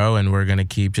going to grow and we're going to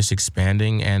keep just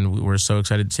expanding, and we're so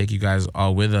excited to take you guys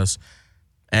all with us.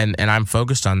 And I'm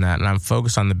focused on that, and I'm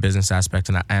focused on the business aspect,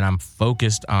 and I'm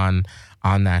focused on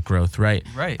that growth, right?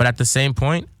 Right. But at the same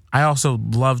point, I also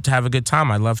love to have a good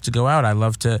time. I love to go out. I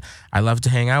love to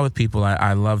hang out with people.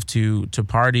 I love to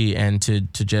party and to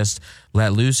just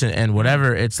let loose and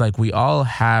whatever. It's like we all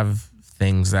have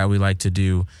things that we like to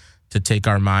do to take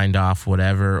our mind off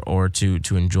whatever, or to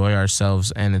enjoy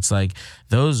ourselves. And it's like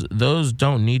those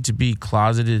don't need to be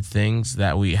closeted things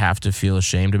that we have to feel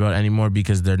ashamed about anymore,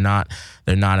 because they're not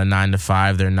a 9 to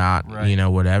 5. They're not, right, you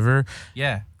know, whatever.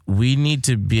 Yeah. We need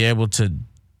to be able to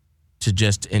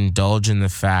just indulge in the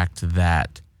fact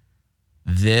that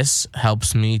this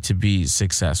helps me to be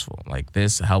successful. Like,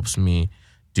 this helps me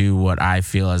do what I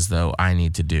feel as though I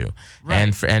need to do.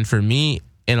 Right. And for me,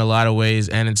 in a lot of ways,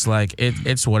 and it's like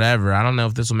it's whatever. I don't know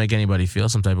if this will make anybody feel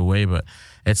some type of way, but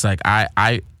it's like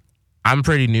I'm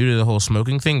pretty new to the whole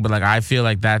smoking thing, but like I feel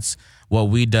like that's what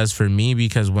weed does for me,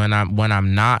 because when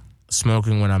I'm not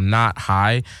smoking, when I'm not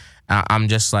high, I'm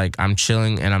just like, I'm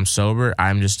chilling and I'm sober.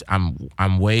 I'm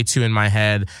way too in my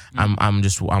head.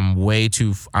 I'm way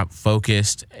too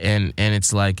focused, and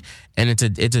it's like, and it's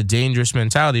a dangerous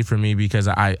mentality for me, because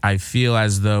I feel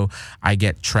as though I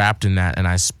get trapped in that and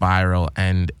I spiral,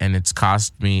 and it's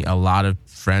cost me a lot of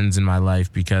friends in my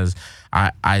life, because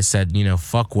I said, you know,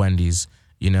 fuck Wendy's.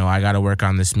 You know, I got to work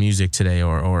on this music today,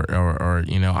 or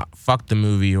you know, fuck the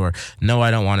movie, or no,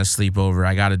 I don't want to sleep over.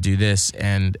 I got to do this,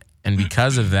 and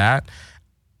because of that,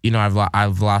 you know,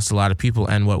 I've lost a lot of people.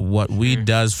 And what weed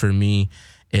does for me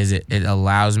is it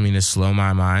allows me to slow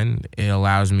my mind. It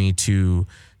allows me to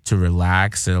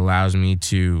relax. It allows me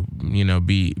to, you know,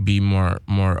 be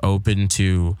more open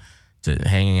to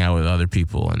hanging out with other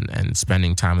people and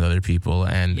spending time with other people.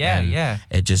 And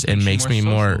it makes me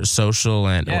more social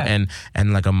and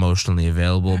like emotionally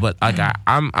available. But like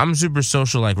I'm super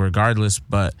social, like, regardless,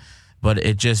 but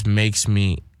it just makes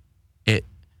me,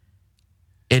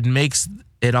 it makes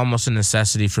it almost a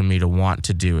necessity for me to want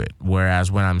to do it. Whereas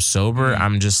when I'm sober,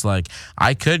 I'm just like,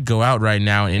 I could go out right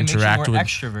now and interact with.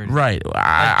 Extroverted. Right.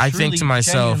 I think to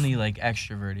myself, genuinely like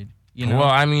extroverted. You know? Well,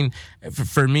 I mean,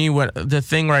 for me, what the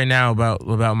thing right now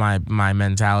about my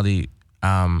mentality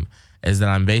is that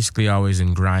I'm basically always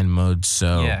in grind mode.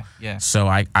 So So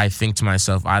I think to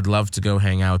myself, I'd love to go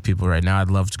hang out with people right now.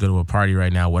 I'd love to go to a party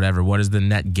right now, whatever. What is the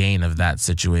net gain of that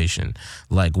situation?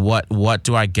 Like, what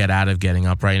do I get out of getting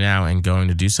up right now and going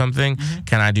to do something? Mm-hmm.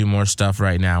 Can I do more stuff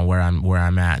right now where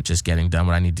I'm at, just getting done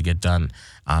what I need to get done,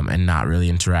 and not really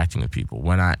interacting with people?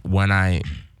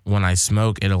 When I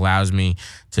smoke, it allows me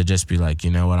to just be like,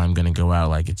 you know what, I'm going to go out,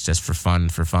 like, it's just for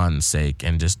fun's sake,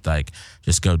 and just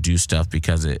go do stuff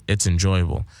because it's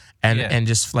enjoyable. And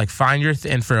just like find your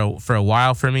and for a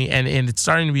while for me, and it's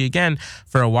starting to be again,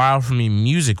 for a while for me,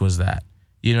 music was that.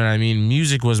 You know what I mean?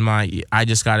 Music was I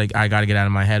gotta get out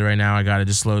of my head right now. I gotta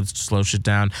just slow shit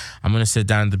down. I'm gonna sit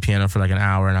down at the piano for like an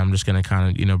hour, and I'm just gonna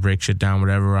kind of break shit down,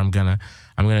 whatever. I'm gonna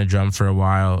drum for a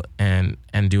while and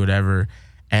do whatever.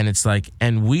 And it's like,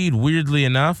 and weed, weirdly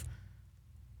enough,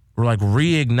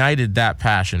 reignited that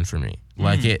passion for me.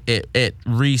 Like it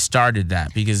restarted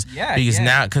that because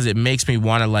now it makes me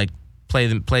want to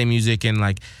play music and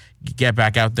like get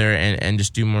back out there and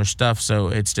just do more stuff. So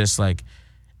it's just like,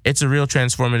 it's a real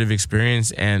transformative experience,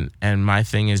 and my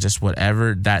thing is just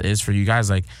whatever that is for you guys.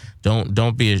 Like,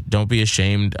 don't be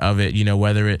ashamed of it.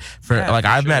 Whether it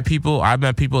I've met people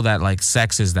that like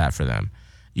sex is that for them.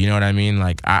 You know what I mean?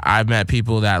 Like I've met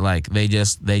people that like they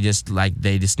just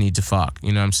need to fuck.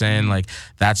 You know what I'm saying? Like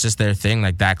that's just their thing.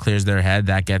 Like that clears their head.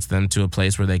 That gets them to a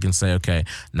place where they can say, okay,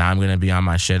 now I'm gonna be on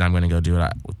my shit. I'm gonna go do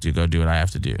what I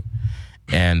have to do.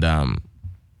 And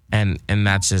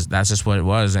that's just what it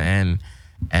was.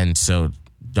 And so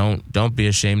don't be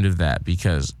ashamed of that,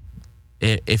 because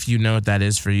if you know what that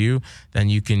is for you, then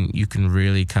you can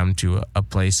really come to a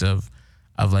place of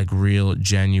like real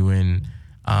genuine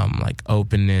like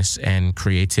openness and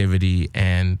creativity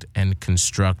and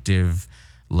constructive,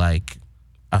 like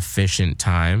efficient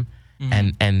time.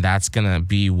 And that's gonna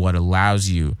be what allows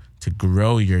you to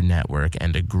grow your network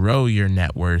and to grow your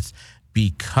net worth,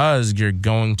 because you're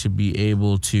going to be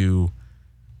able to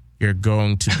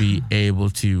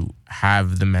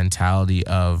have the mentality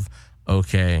of,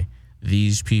 okay,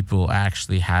 these people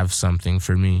actually have something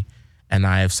for me and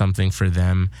I have something for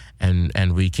them,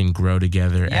 and we can grow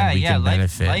together and we can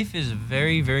benefit. Life is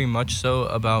very, very much so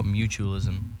about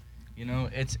mutualism.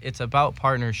 It's about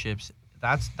partnerships.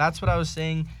 That's what I was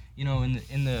saying,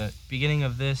 in the beginning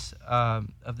of this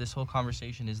whole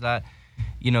conversation, is that,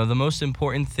 the most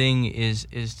important thing is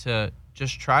to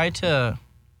just try to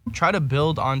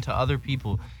build onto other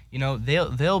people.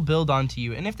 They'll build onto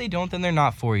you, and if they don't, then they're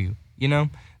not for you.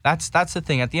 That's the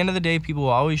thing. At the end of the day, people will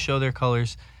always show their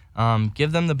colors.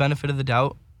 Give them the benefit of the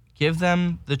doubt. Give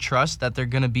them the trust that they're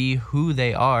gonna be who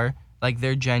they are, like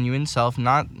their genuine self,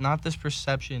 not this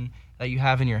perception that you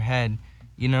have in your head.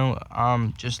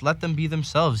 Just let them be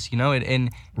themselves. And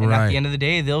Right. At the end of the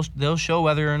day, they'll show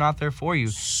whether or not they're for you.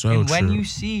 So and when true. you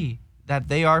see that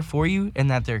they are for you and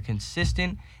that they're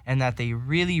consistent and that they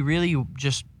really, really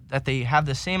just that they have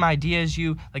the same idea as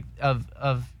you, like of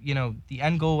the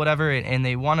end goal, whatever, and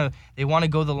they wanna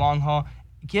go the long haul,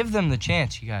 give them the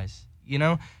chance, you guys.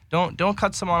 Don't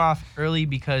cut someone off early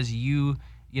because you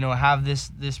have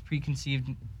this preconceived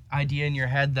idea in your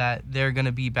head that they're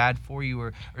gonna be bad for you,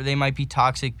 or they might be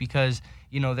toxic because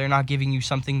they're not giving you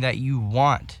something that you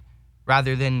want,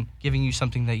 rather than giving you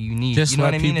something that you need. Just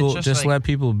let people. It's just let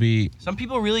people be. Some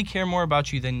people really care more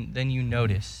about you than you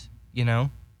notice.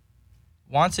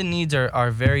 Wants and needs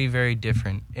are very, very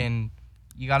different, and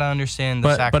you got to understand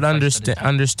the sacrifice. But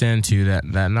understand too that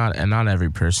not every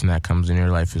person that comes in your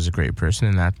life is a great person,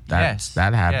 and that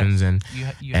happens. Yes. And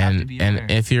you have to be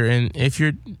aware. and if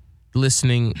you're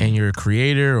listening and you're a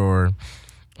creator or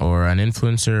an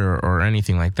influencer or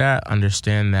anything like that,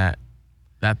 understand that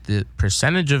the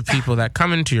percentage of people that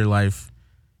come into your life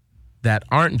that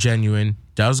aren't genuine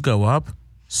does go up.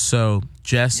 So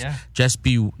just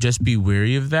be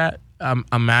wary of that.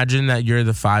 Imagine that you're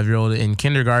the 5-year-old in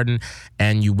kindergarten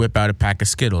and you whip out a pack of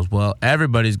Skittles. Well,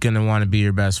 everybody's gonna want to be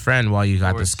your best friend while you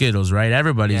got the Skittles, right?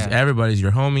 Everybody's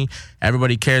your homie.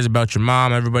 Everybody cares about your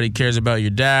mom. Everybody cares about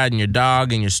your dad and your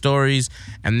dog and your stories.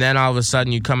 And then all of a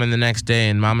sudden you come in the next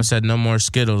day and Mama said no more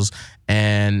Skittles,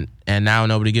 and now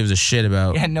nobody gives a shit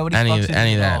about any of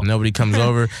that. Nobody comes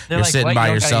over. You're like, sitting what, by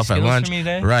you don't got yourself any at Skittles lunch, for me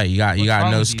today? right? You got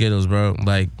wrong no with you? Skittles, bro.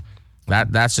 Like.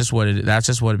 That's just what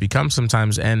it becomes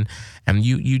sometimes, and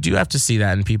you do have to see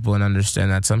that in people and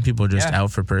understand that some people are just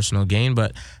out for personal gain,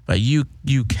 but you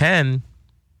can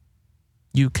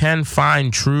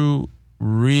find true,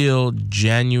 real,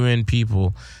 genuine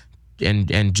people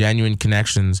and genuine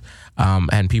connections,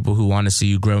 and people who want to see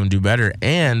you grow and do better,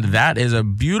 and that is a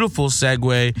beautiful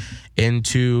segue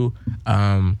into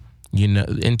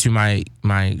into my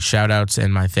shout outs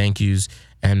and my thank yous.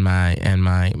 And my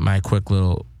quick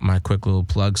little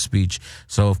plug speech.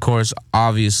 So of course,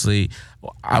 obviously,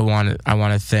 I want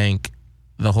to thank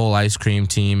the whole ice cream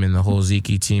team and the whole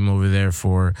Ziki team over there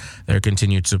for their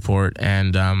continued support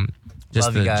and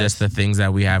just the things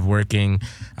that we have working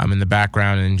in the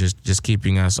background and just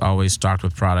keeping us always stocked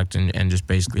with product and just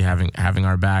basically having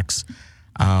our backs.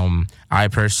 I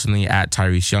personally at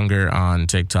Tyrese Younger on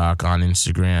TikTok, on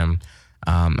Instagram,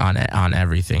 on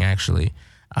everything actually.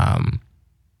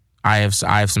 I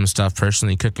have some stuff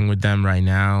personally cooking with them right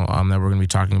now that we're going to be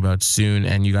talking about soon,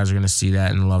 and you guys are going to see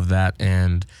that and love that.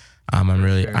 And I'm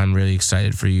sure. really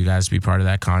excited for you guys to be part of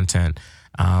that content.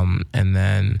 And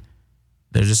then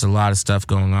there's just a lot of stuff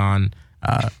going on.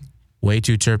 Way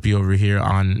Too Terpy over here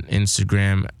on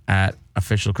Instagram at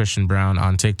Official Christian Brown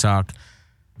on TikTok.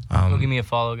 Go give me a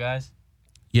follow, guys.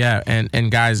 Yeah,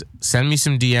 and guys, send me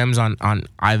some DMs on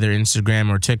either Instagram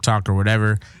or TikTok or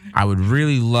whatever. I would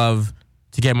really love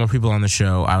to get more people on the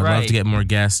show. I would love to get more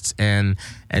guests and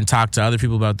talk to other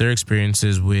people about their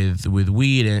experiences with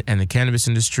weed and the cannabis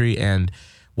industry and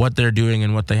what they're doing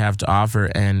and what they have to offer,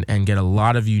 and get a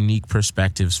lot of unique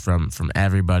perspectives from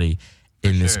everybody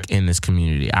in this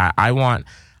community. I want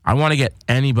to get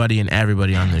anybody and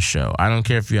everybody on this show. I don't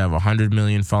care if you have 100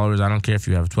 million followers. I don't care if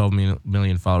you have 12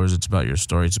 million followers. It's about your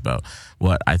story. It's about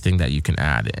what I think that you can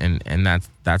add, and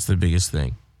that's the biggest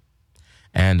thing.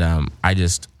 And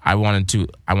I wanted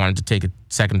to take a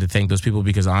second to thank those people,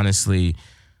 because honestly,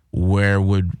 where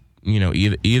would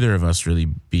either of us really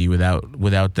be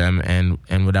without them and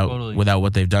without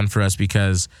what they've done for us,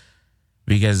 because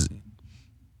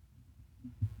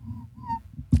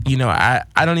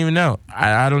I don't even know.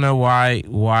 I don't know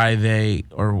why they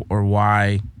or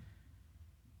why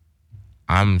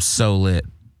I'm so lit.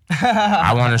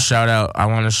 I want to shout out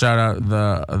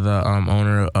the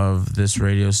owner of this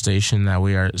radio station that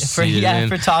we are seated in,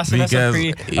 for tossing us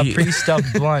a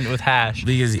pre-stuffed blunt with hash,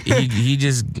 because he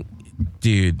just,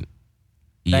 dude.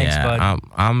 Thanks, yeah,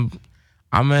 bud.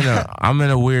 I'm in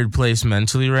a weird place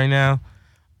mentally right now,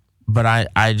 but I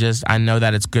know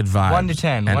that it's good vibes. 1 to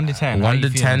 10. And 1 to 10. 1 to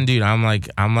 10, dude. I'm like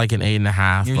an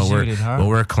 8.5. You're but zooted, huh?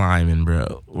 we're climbing,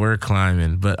 bro. We're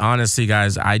climbing. But honestly,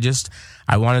 guys, I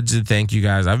wanted to thank you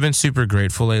guys. I've been super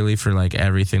grateful lately for like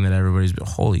everything that everybody's been.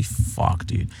 Holy fuck,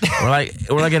 dude. We're like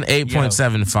an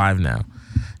 8.75 now.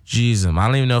 Jeez, I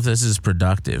don't even know if this is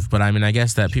productive, but I mean, I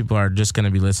guess that people are just going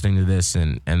to be listening to this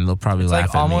and they'll probably laugh at me.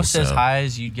 It's like almost as high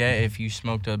as you'd get if you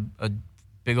smoked a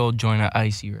big old joint of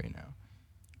icy right now.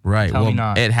 Right. Tell me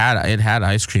not. It had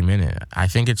ice cream in it. I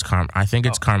think it's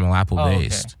caramel apple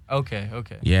based. Okay.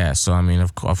 Yeah. So I mean,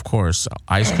 of course,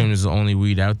 ice cream is the only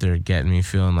weed out there getting me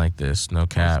feeling like this. No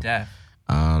cap.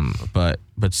 But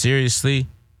seriously,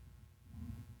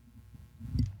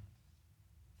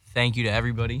 thank you to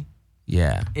everybody.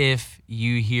 Yeah. If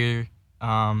you hear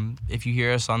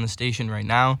us on the station right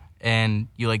now and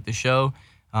you like the show,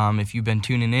 if you've been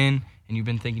tuning in and you've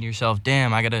been thinking to yourself,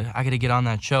 damn, I gotta get on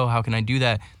that show. How can I do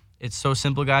that? It's so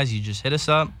simple, guys. You just hit us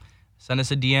up, send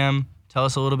us a DM, tell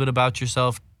us a little bit about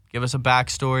yourself, give us a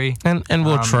backstory, and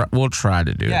we'll try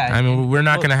to do it. I mean, we're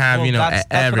not gonna have that's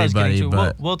everybody,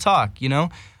 but we'll talk. You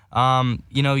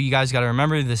you guys got to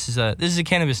remember this is a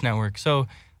cannabis network, so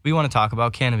we want to talk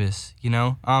about cannabis.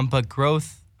 But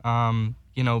growth,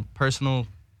 personal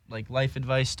like life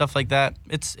advice, stuff like that.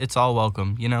 It's all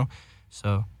welcome.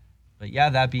 So. But yeah,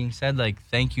 that being said, like,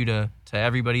 thank you to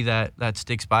everybody that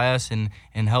sticks by us and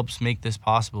helps make this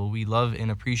possible. We love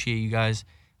and appreciate you guys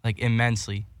like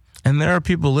immensely. And there are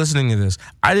people listening to this.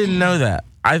 I didn't know that.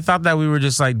 I thought that we were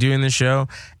just like doing the show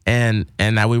and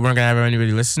that we weren't gonna have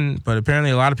anybody listen. But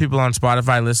apparently, a lot of people on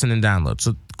Spotify listen and download.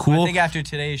 So cool. I think after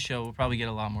today's show, we'll probably get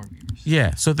a lot more viewers.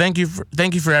 Yeah. So thank you for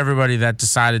everybody that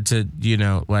decided to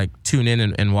tune in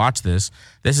and watch this.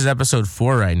 This is episode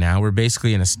 4 right now. We're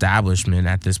basically an establishment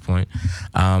at this point.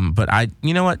 But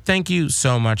you know what? Thank you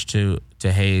so much to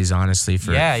Hayes, honestly,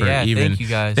 for even thank you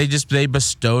guys. They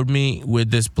bestowed me with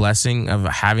this blessing of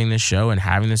having this show and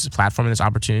having this platform and this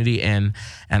opportunity, and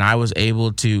I was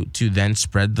able to then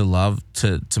spread the love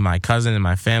to my cousin and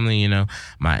my family,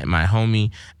 my homie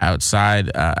outside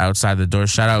the door.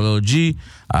 Shout out Lil G.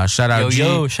 Shout out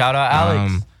G. Shout out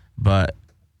Alex. But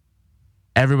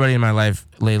everybody in my life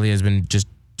lately has been just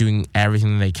doing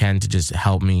everything they can to just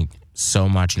help me so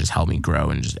much and just help me grow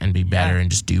and be better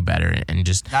and just do better and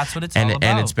just that's what it's all about.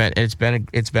 And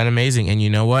it's been amazing. And you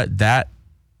know what? That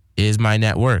is my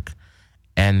network,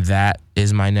 and that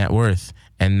is my net worth.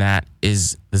 And that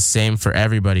is the same for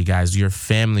everybody, guys. Your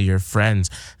family, your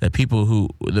friends, the people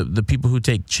who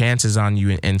take chances on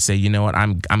you and say, you know what,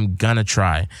 I'm gonna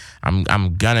try.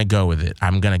 I'm gonna go with it.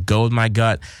 I'm gonna go with my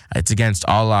gut. It's against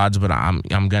all odds, but I'm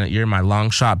gonna. You're my long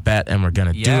shot bet, and we're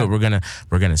gonna do it.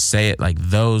 We're gonna say it. Like,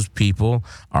 those people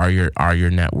are your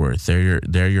net worth. They're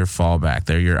your fallback.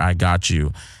 They're your I got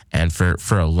you. And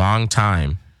for a long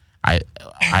time,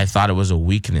 I thought it was a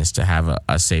weakness to have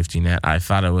a safety net. I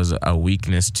thought it was a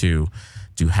weakness to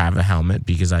have a helmet,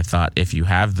 because I thought if you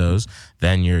have those,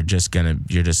 then you're just gonna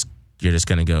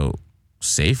go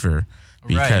safer,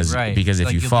 because if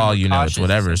like you fall, it's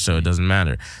whatever, so it doesn't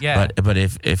matter. Yeah. But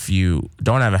if you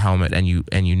don't have a helmet and you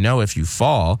if you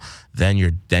fall, then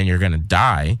you're gonna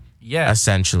die. Yeah.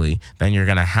 Essentially, then you're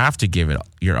gonna have to give it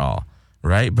your all.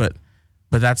 right? But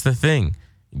that's the thing.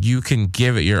 You can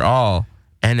give it your all.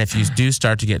 And if you do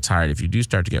start to get tired, if you do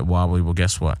start to get wobbly, well,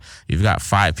 guess what? You've got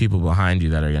 5 people behind you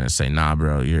that are going to say, nah,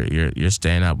 bro, you're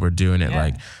staying up. We're doing it. Yeah.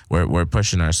 Like we're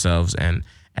pushing ourselves. And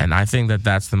I think that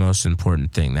that's the most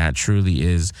important thing. That truly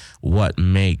is what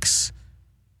makes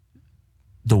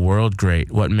the world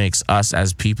great, what makes us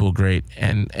as people great,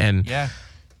 and Yeah.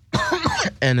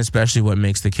 and especially what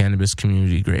makes the cannabis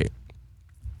community great.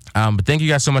 But thank you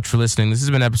guys so much for listening. This has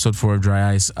been episode 4 of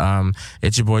Dry Ice.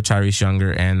 It's your boy Tyrese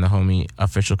Younger and the homie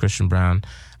Official Christian Brown.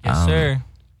 Yes, sir.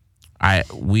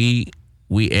 We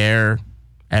air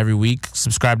every week.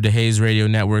 Subscribe to Hayes Radio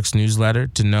Network's newsletter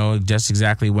to know just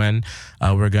exactly when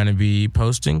we're going to be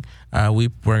posting. We're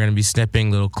going to be snipping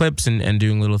little clips and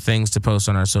doing little things to post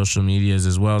on our social medias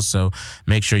as well. So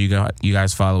make sure you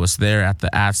guys follow us there at the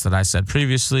 @ that I said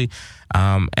previously.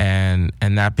 And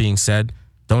that being said,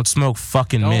 don't smoke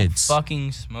fucking mids. Don't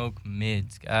fucking smoke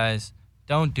mids, guys.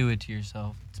 Don't do it to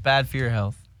yourself. It's bad for your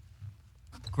health.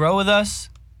 Grow with us.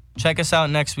 Check us out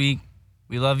next week.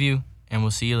 We love you, and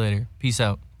we'll see you later. Peace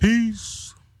out.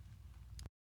 Peace.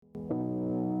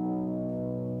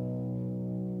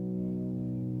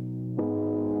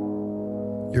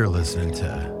 You're listening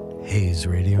to Hayes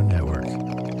Radio Network,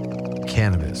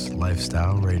 Cannabis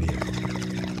Lifestyle Radio.